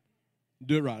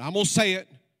 Do it right. I'm going to say it,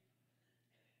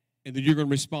 and then you're going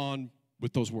to respond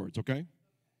with those words, okay?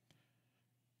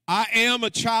 I am a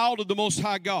child of the Most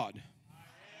High God.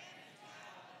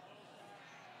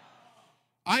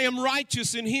 I am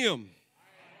righteous in Him.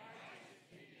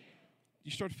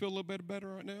 You start to feel a little bit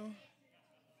better right now?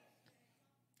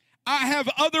 I have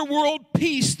otherworld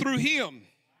peace through Him.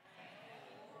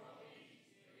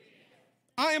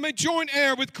 I am a joint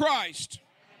heir with Christ.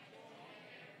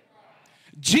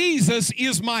 Jesus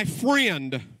is my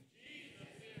friend.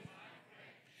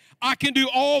 I can do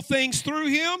all things through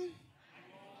Him,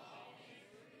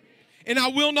 and I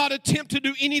will not attempt to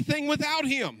do anything without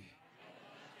Him.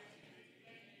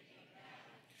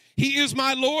 He is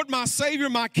my Lord, my Savior,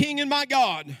 my King, and my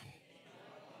God.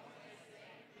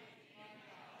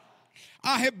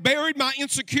 I have buried my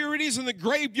insecurities in the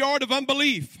graveyard of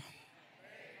unbelief.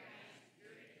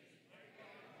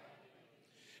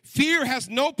 Fear has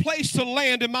no place to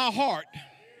land in my heart.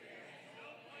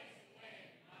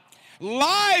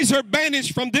 Lies are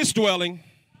banished from this dwelling.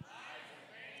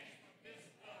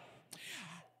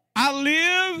 I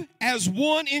live as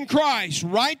one in Christ,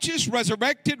 righteous,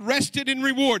 resurrected, rested, and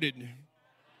rewarded.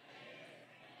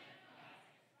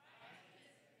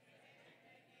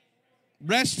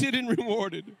 Rested and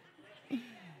rewarded.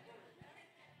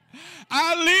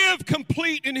 I live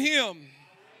complete in Him.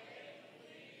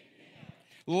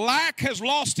 Lack has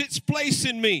lost its place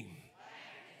in me.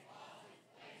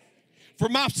 For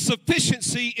my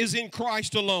sufficiency is in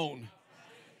Christ alone.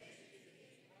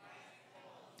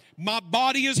 My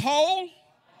body is whole.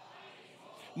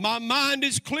 My mind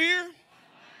is clear.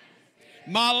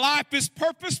 My life is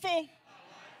purposeful.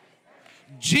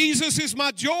 Jesus is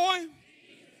my joy.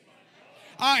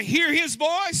 I hear His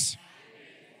voice.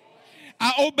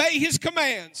 I obey His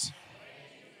commands.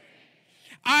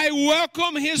 I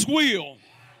welcome His will.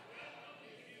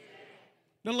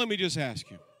 Now let me just ask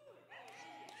you.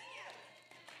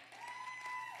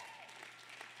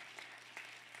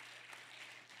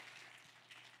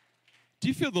 Do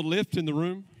you feel the lift in the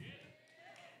room?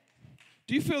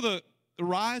 Do you feel the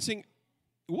rising?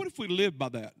 What if we live by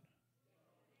that?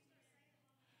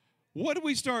 What if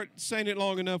we start saying it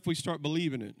long enough, we start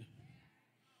believing it?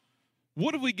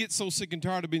 What if we get so sick and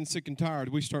tired of being sick and tired,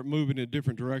 we start moving in a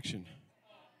different direction?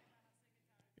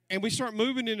 And we start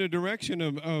moving in a direction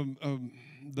of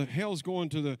the hell's going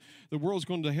to the world's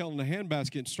going to hell in a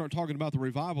handbasket, and start talking about the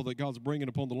revival that God's bringing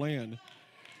upon the land.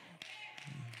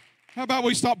 How about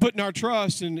we stop putting our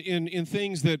trust in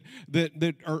things that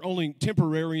are only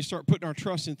temporary and start putting our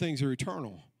trust in things that are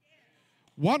eternal?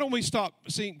 Why don't we stop?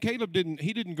 See, Caleb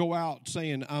didn't go out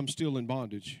saying, I'm still in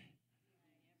bondage.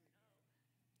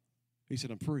 He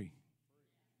said, I'm free.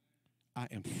 I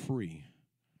am free.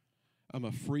 I'm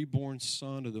a freeborn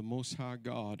son of the Most High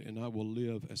God, and I will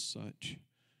live as such.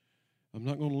 I'm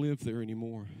not going to live there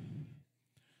anymore.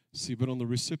 See, but on the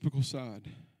reciprocal side,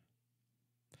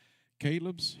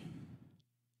 Caleb's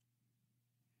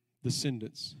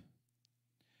descendants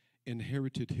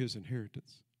inherited his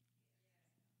inheritance.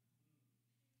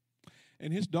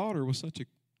 And his daughter was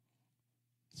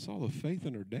saw the faith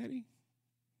in her daddy.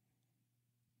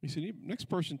 He said, next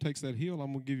person takes that hill,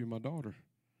 I'm going to give you my daughter.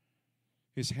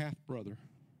 His half-brother.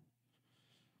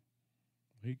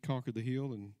 He conquered the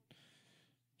hill, and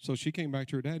so she came back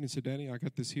to her dad and said, Daddy, I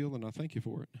got this hill, and I thank you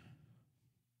for it.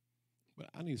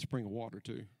 But I need a spring of water,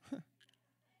 too.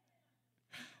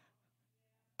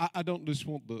 I don't just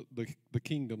want the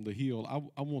kingdom, the hill.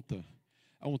 I want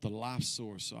the life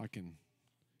source so I can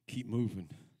keep moving,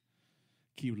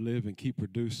 keep living, keep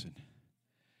producing.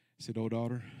 He said, oh,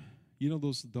 daughter, you know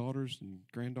those daughters and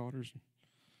granddaughters?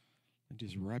 And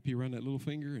just wrap you around that little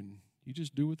finger and you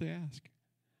just do what they ask.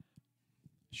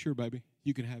 Sure, baby,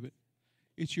 you can have it.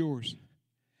 It's yours.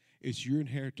 It's your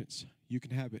inheritance. You can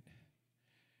have it.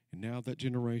 And now that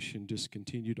generation just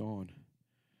continued on.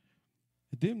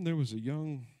 And then there was a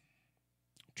young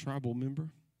tribal member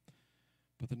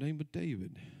by the name of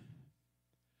David.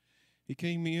 He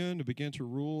came in and began to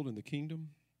rule in the kingdom.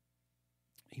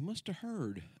 He must have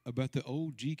heard about the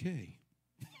old GK.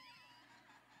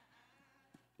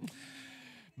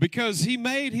 Because he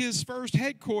made his first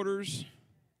headquarters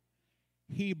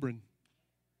Hebron,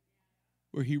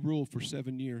 where he ruled for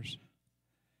 7 years.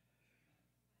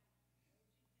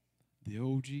 The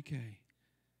OGK.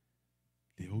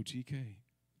 The OGK.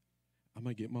 I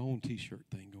might get my own t-shirt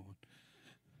thing going.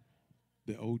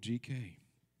 The OGK.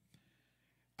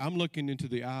 I'm looking into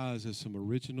the eyes of some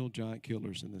original giant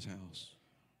killers in this house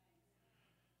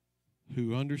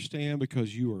who understand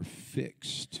because you are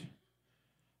fixed.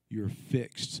 You're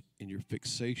fixed, and your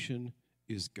fixation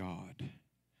is God.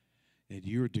 And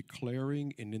you're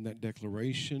declaring, and in that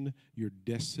declaration, your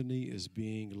destiny is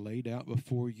being laid out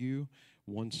before you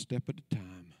one step at a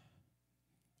time.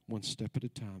 One step at a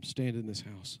time. Stand in this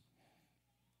house.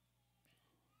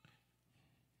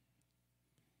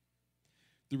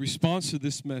 The response to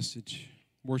this message,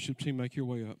 worship team, make your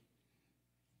way up.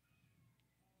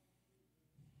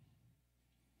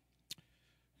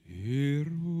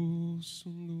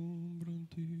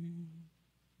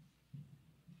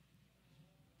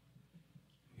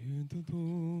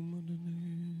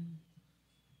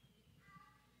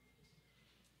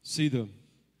 See, the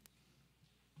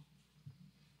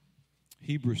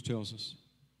Hebrews tells us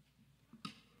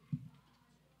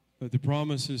that the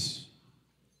promises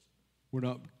were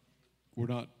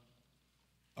not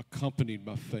accompanied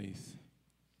by faith.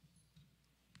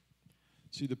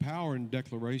 See, the power in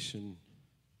declaration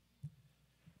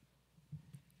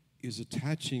is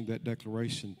attaching that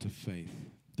declaration to faith.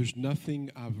 There's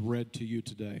nothing I've read to you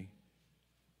today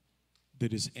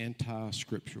that is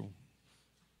anti-scriptural.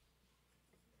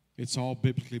 It's all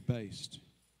biblically based.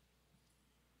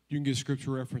 You can get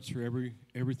scripture reference for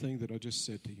everything that I just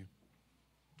said to you.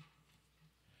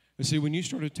 And see, when you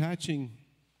start attaching,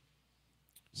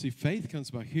 faith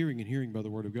comes by hearing, and hearing by the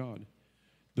word of God.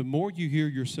 The more you hear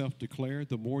yourself declare,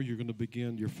 the more you're going to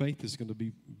begin, your faith is going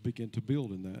to begin to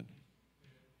build in that.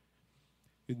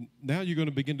 And now you're going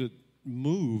to begin to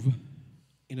move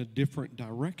in a different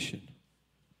direction.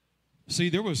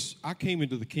 See, I came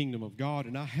into the kingdom of God,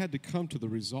 and I had to come to the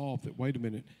resolve that, wait a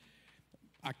minute,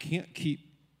 I can't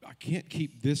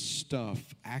keep this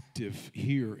stuff active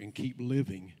here and keep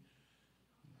living.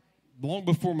 Long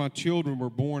before my children were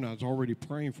born, I was already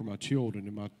praying for my children,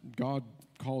 and God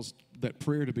caused that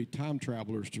prayer to be time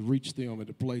travelers to reach them at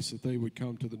a place that they would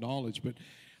come to the knowledge.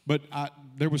 But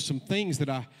there was some things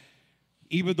that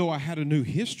even though I had a new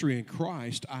history in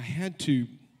Christ,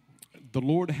 the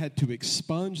Lord had to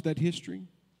expunge that history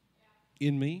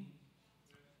in me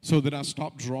so that I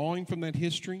stopped drawing from that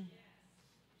history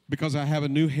because I have a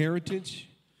new heritage.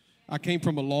 I came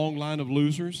from a long line of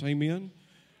losers, amen.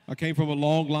 I came from a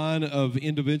long line of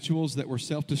individuals that were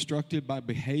self-destructive by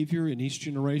behavior, and each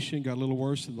generation got a little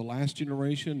worse than the last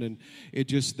generation, and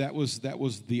that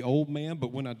was the old man.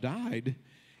 But when I died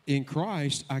in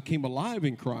Christ, I came alive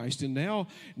in Christ, and now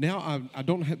I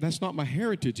don't have, that's not my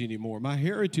heritage anymore. My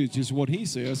heritage is what He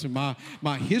says, and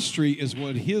my history is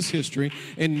what His history.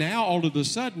 And now all of a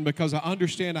sudden, because I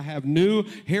understand I have new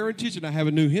heritage and I have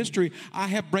a new history, I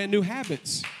have brand new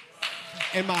habits.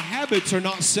 And my habits are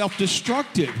not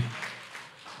self-destructive.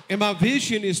 And my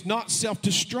vision is not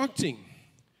self-destructing.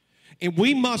 And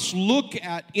we must look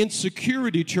at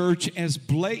insecurity, church, as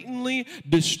blatantly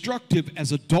destructive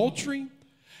as adultery,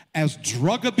 as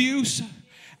drug abuse,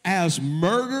 as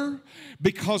murder,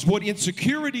 because what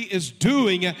insecurity is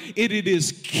doing, it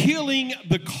is killing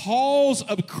the cause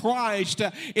of Christ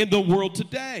in the world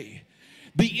today.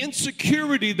 The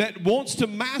insecurity that wants to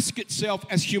mask itself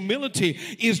as humility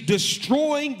is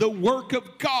destroying the work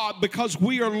of God, because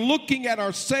we are looking at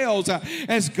ourselves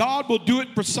as God will do it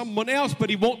for someone else, but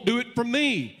He won't do it for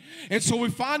me. And so we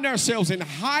find ourselves in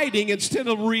hiding instead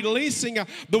of releasing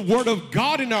the Word of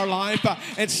God in our life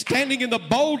and standing in the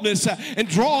boldness and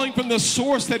drawing from the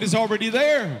source that is already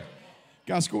there.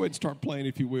 Guys, go ahead and start playing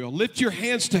if you will. Lift your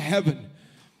hands to heaven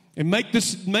and make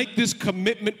this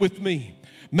commitment with me.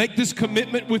 Make this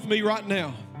commitment with me right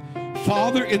now.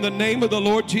 Father, in the name of the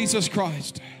Lord Jesus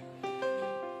Christ,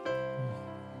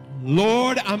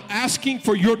 Lord, I'm asking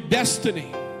for your destiny.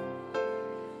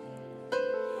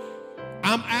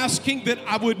 I'm asking that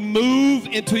I would move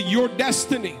into your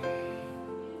destiny,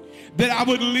 that I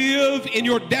would live in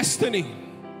your destiny.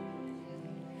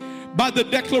 By the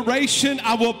declaration,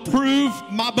 I will prove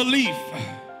my belief.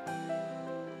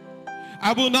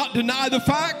 I will not deny the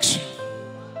facts,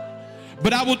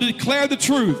 but I will declare the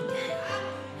truth.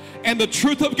 And the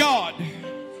truth of God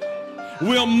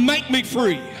will make me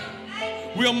free.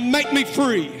 Will make me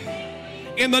free.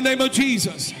 in the name of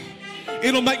Jesus.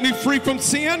 It'll make me free from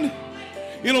sin.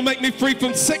 It'll make me free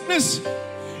from sickness.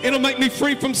 It'll make me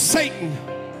free from Satan.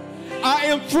 I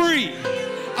am free.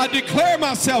 I declare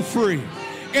myself free.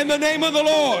 In the name of the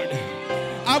Lord,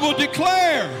 I will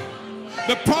declare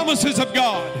the promises of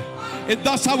God, and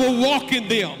thus I will walk in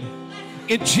them.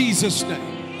 In Jesus'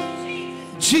 name.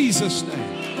 Jesus'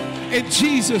 name. In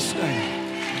Jesus'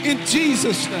 name. In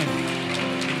Jesus' name.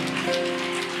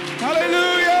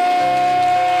 Hallelujah.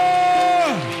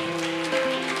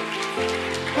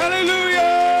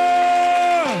 Hallelujah.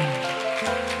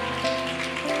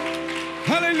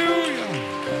 Hallelujah.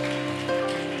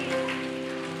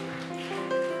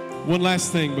 One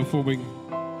last thing before we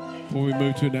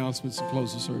move to announcements and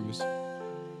close the service.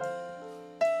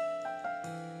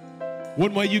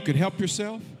 One way you could help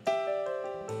yourself,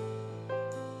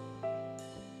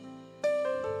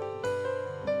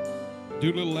 do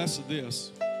a little less of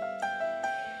this,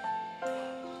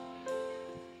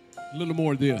 a little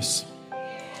more of this.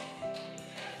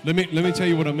 Let me tell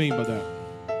you what I mean by that.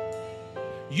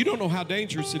 You don't know how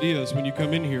dangerous it is when you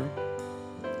come in here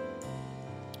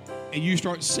and you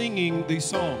start singing these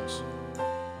songs.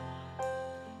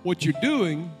 What you're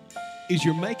doing is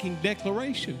you're making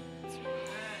declaration.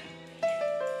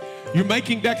 You're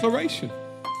making declaration.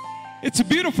 It's a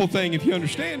beautiful thing if you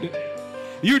understand it.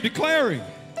 You're declaring.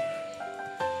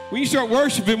 When you start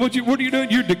worshiping, what are you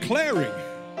doing? You're declaring.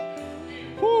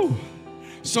 Whew.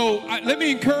 So let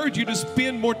me encourage you to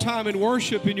spend more time in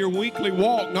worship in your weekly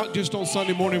walk, not just on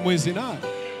Sunday morning, Wednesday night.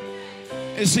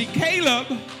 And see, Caleb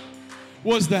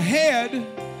was the head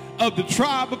of the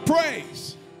tribe of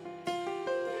praise.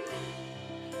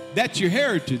 That's your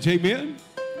heritage, amen?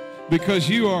 Because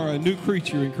you are a new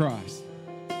creature in Christ.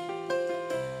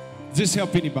 Does this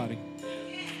help anybody?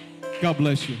 God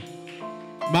bless you.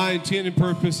 My intent and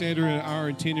purpose, Andrew, and our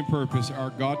intent and purpose, our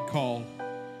God call,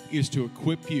 is to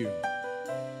equip you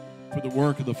for the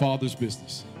work of the Father's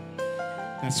business.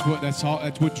 That's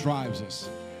what drives us.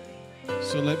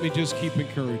 So let me just keep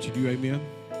encouraging you, amen?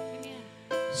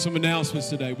 Some announcements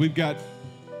today. We've got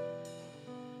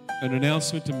an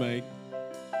announcement to make.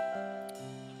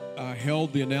 I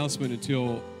held the announcement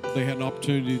until they had an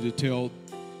opportunity to tell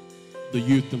the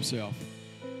youth themselves.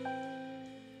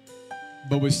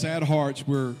 But with sad hearts,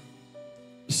 we're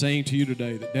saying to you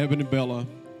today that Devin and Bella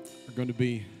are going to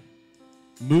be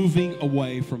moving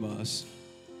away from us.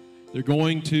 They're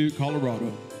going to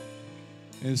Colorado.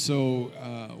 And so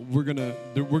we're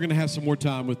gonna have some more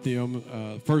time with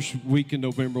them. First week in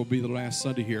November will be the last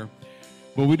Sunday here.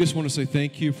 But we just want to say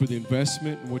thank you for the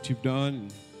investment and what you've done.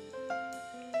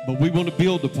 But we want to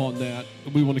build upon that,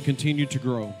 and we want to continue to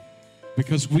grow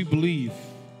because we believe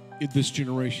in this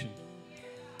generation.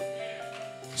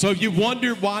 So if you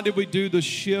wonder why did we do the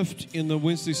shift in the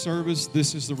Wednesday service,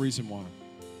 this is the reason why.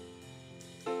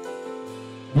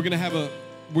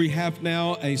 We have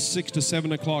now a 6 to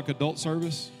 7 o'clock adult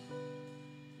service.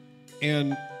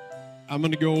 And I'm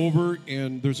going to go over,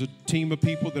 and there's a team of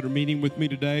people that are meeting with me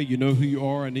today. You know who you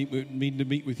are. I need to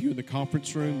meet with you in the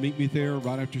conference room. Meet me there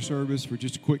right after service for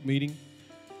just a quick meeting.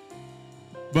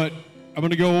 But I'm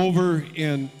going to go over,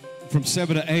 and from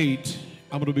 7 to 8,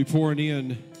 I'm going to be pouring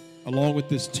in, along with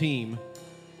this team,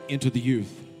 into the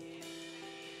youth.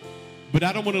 But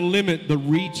I don't want to limit the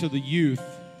reach of the youth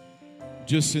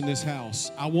just in this house.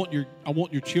 I want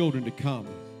your children to come.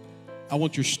 I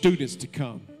want your students to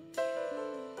come.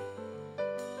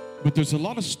 But there's a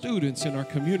lot of students in our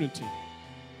community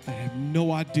that have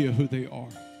no idea who they are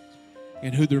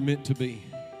and who they're meant to be.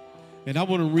 And I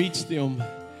want to reach them,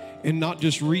 and not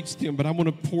just reach them, but I want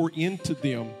to pour into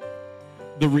them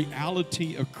the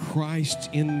reality of Christ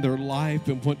in their life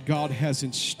and what God has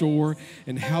in store,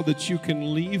 and how that you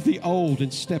can leave the old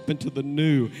and step into the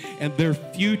new, and their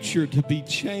future to be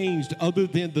changed other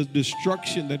than the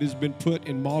destruction that has been put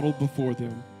and modeled before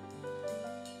them.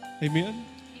 Amen?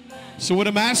 So what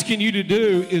I'm asking you to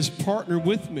do is partner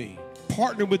with me,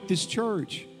 partner with this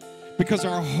church, because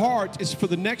our heart is for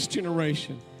the next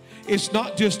generation. It's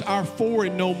not just our four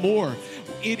and no more.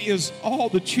 It is all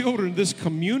the children in this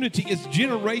community. It's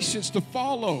generations to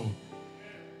follow.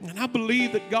 And I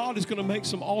believe that God is going to make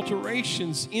some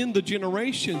alterations in the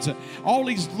generations. All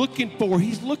He's looking for,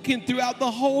 He's looking throughout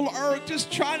the whole earth,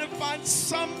 just trying to find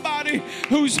somebody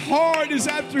whose heart is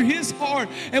after His heart.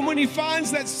 And when He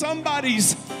finds that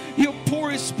somebody's, He'll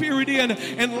pour His Spirit in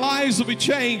and lives will be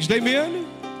changed. Amen?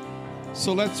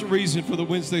 So that's the reason for the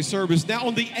Wednesday service. Now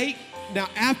on the 8th,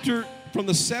 after, from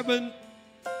the 7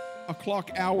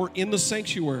 o'clock hour in the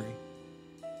sanctuary,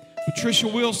 Patricia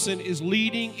Wilson is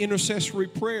leading intercessory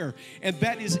prayer, and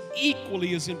that is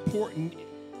equally as important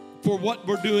for what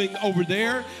we're doing over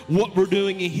there, what we're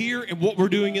doing here, and what we're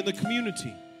doing in the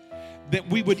community. That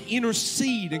we would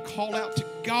intercede and call out to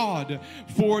God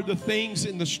for the things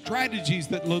and the strategies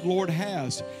that the Lord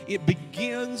has. It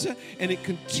begins and it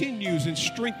continues and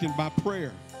strengthened by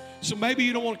prayer. So maybe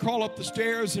you don't want to crawl up the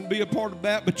stairs and be a part of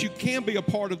that, but you can be a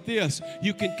part of this.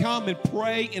 You can come and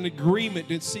pray in agreement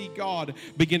and see God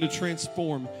begin to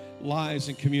transform lives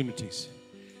and communities.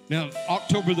 Now,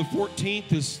 October the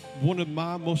 14th is one of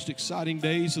my most exciting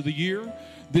days of the year.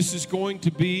 This is going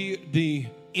to be the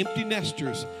empty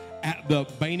nesters at the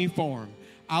Bainey Farm.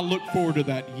 I look forward to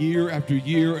that year after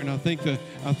year, and I thank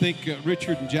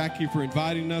Richard and Jackie for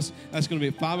inviting us. That's going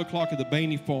to be at 5 o'clock at the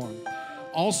Bainey Farm.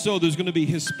 Also, there's going to be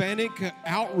Hispanic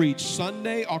Outreach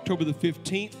Sunday, October the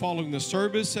 15th, following the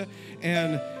service.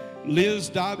 And Liz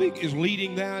Davig is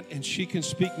leading that, and she can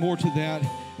speak more to that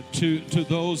to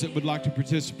those that would like to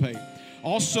participate.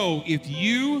 Also, if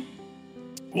you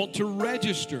want to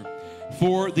register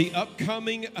for the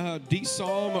upcoming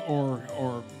DSOM or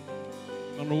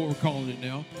I don't know what we're calling it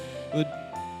now, the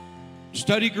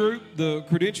study group, the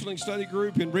credentialing study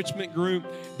group, enrichment group,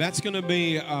 that's going to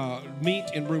be meet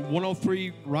in room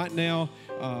 103 right now,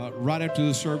 right after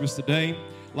the service today.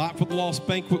 Light for the Lost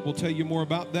Banquet, we'll tell you more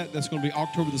about that. That's going to be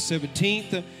October the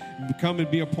 17th. Come and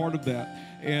be a part of that.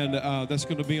 And that's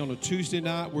going to be on a Tuesday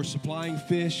night. We're supplying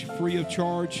fish free of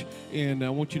charge. And I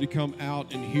want you to come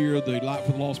out and hear the Light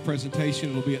for the Lost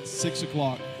presentation. It'll be at 6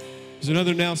 o'clock. There's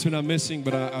another announcement I'm missing,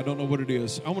 but I don't know what it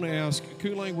is. I want to ask,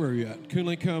 Kool-Aid, where are you at?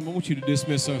 Kool-Aid, come. I want you to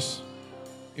dismiss us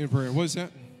in prayer. What is that?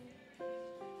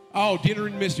 Oh, dinner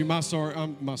and mystery. My sorry.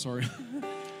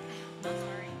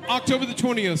 October the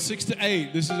 20th, 6 to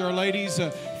 8. This is our ladies'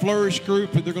 Flourish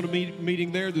group, and they're going to be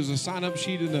meeting there. There's a sign-up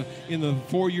sheet in the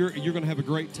foyer. You're going to have a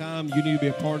great time. You need to be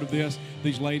a part of this.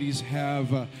 These ladies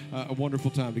have a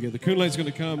wonderful time together. Kool-Aid's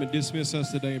going to come and dismiss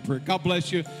us today in prayer. God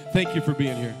bless you. Thank you for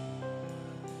being here.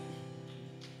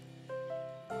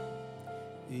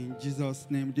 In Jesus'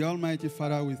 name, the Almighty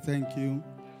Father, we thank you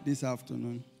this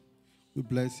afternoon. We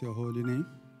bless your holy name.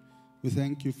 We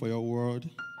thank you for your word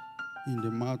in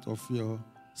the mouth of your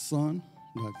Son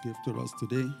that gave to us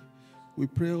today. We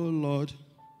pray, oh Lord,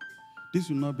 this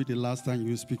will not be the last time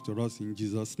you speak to us in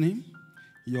Jesus' name.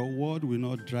 Your word will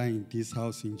not dry in this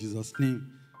house in Jesus'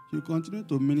 name. You continue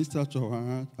to minister to our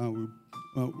heart and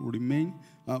we remain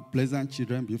pleasant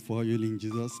children before you in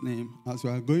Jesus' name. As we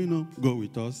are going on, go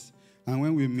with us. And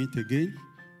when we meet again,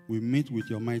 we meet with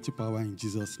your mighty power in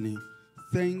Jesus' name.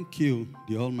 Thank you,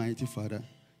 the Almighty Father.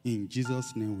 In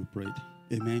Jesus' name we prayed.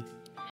 Amen.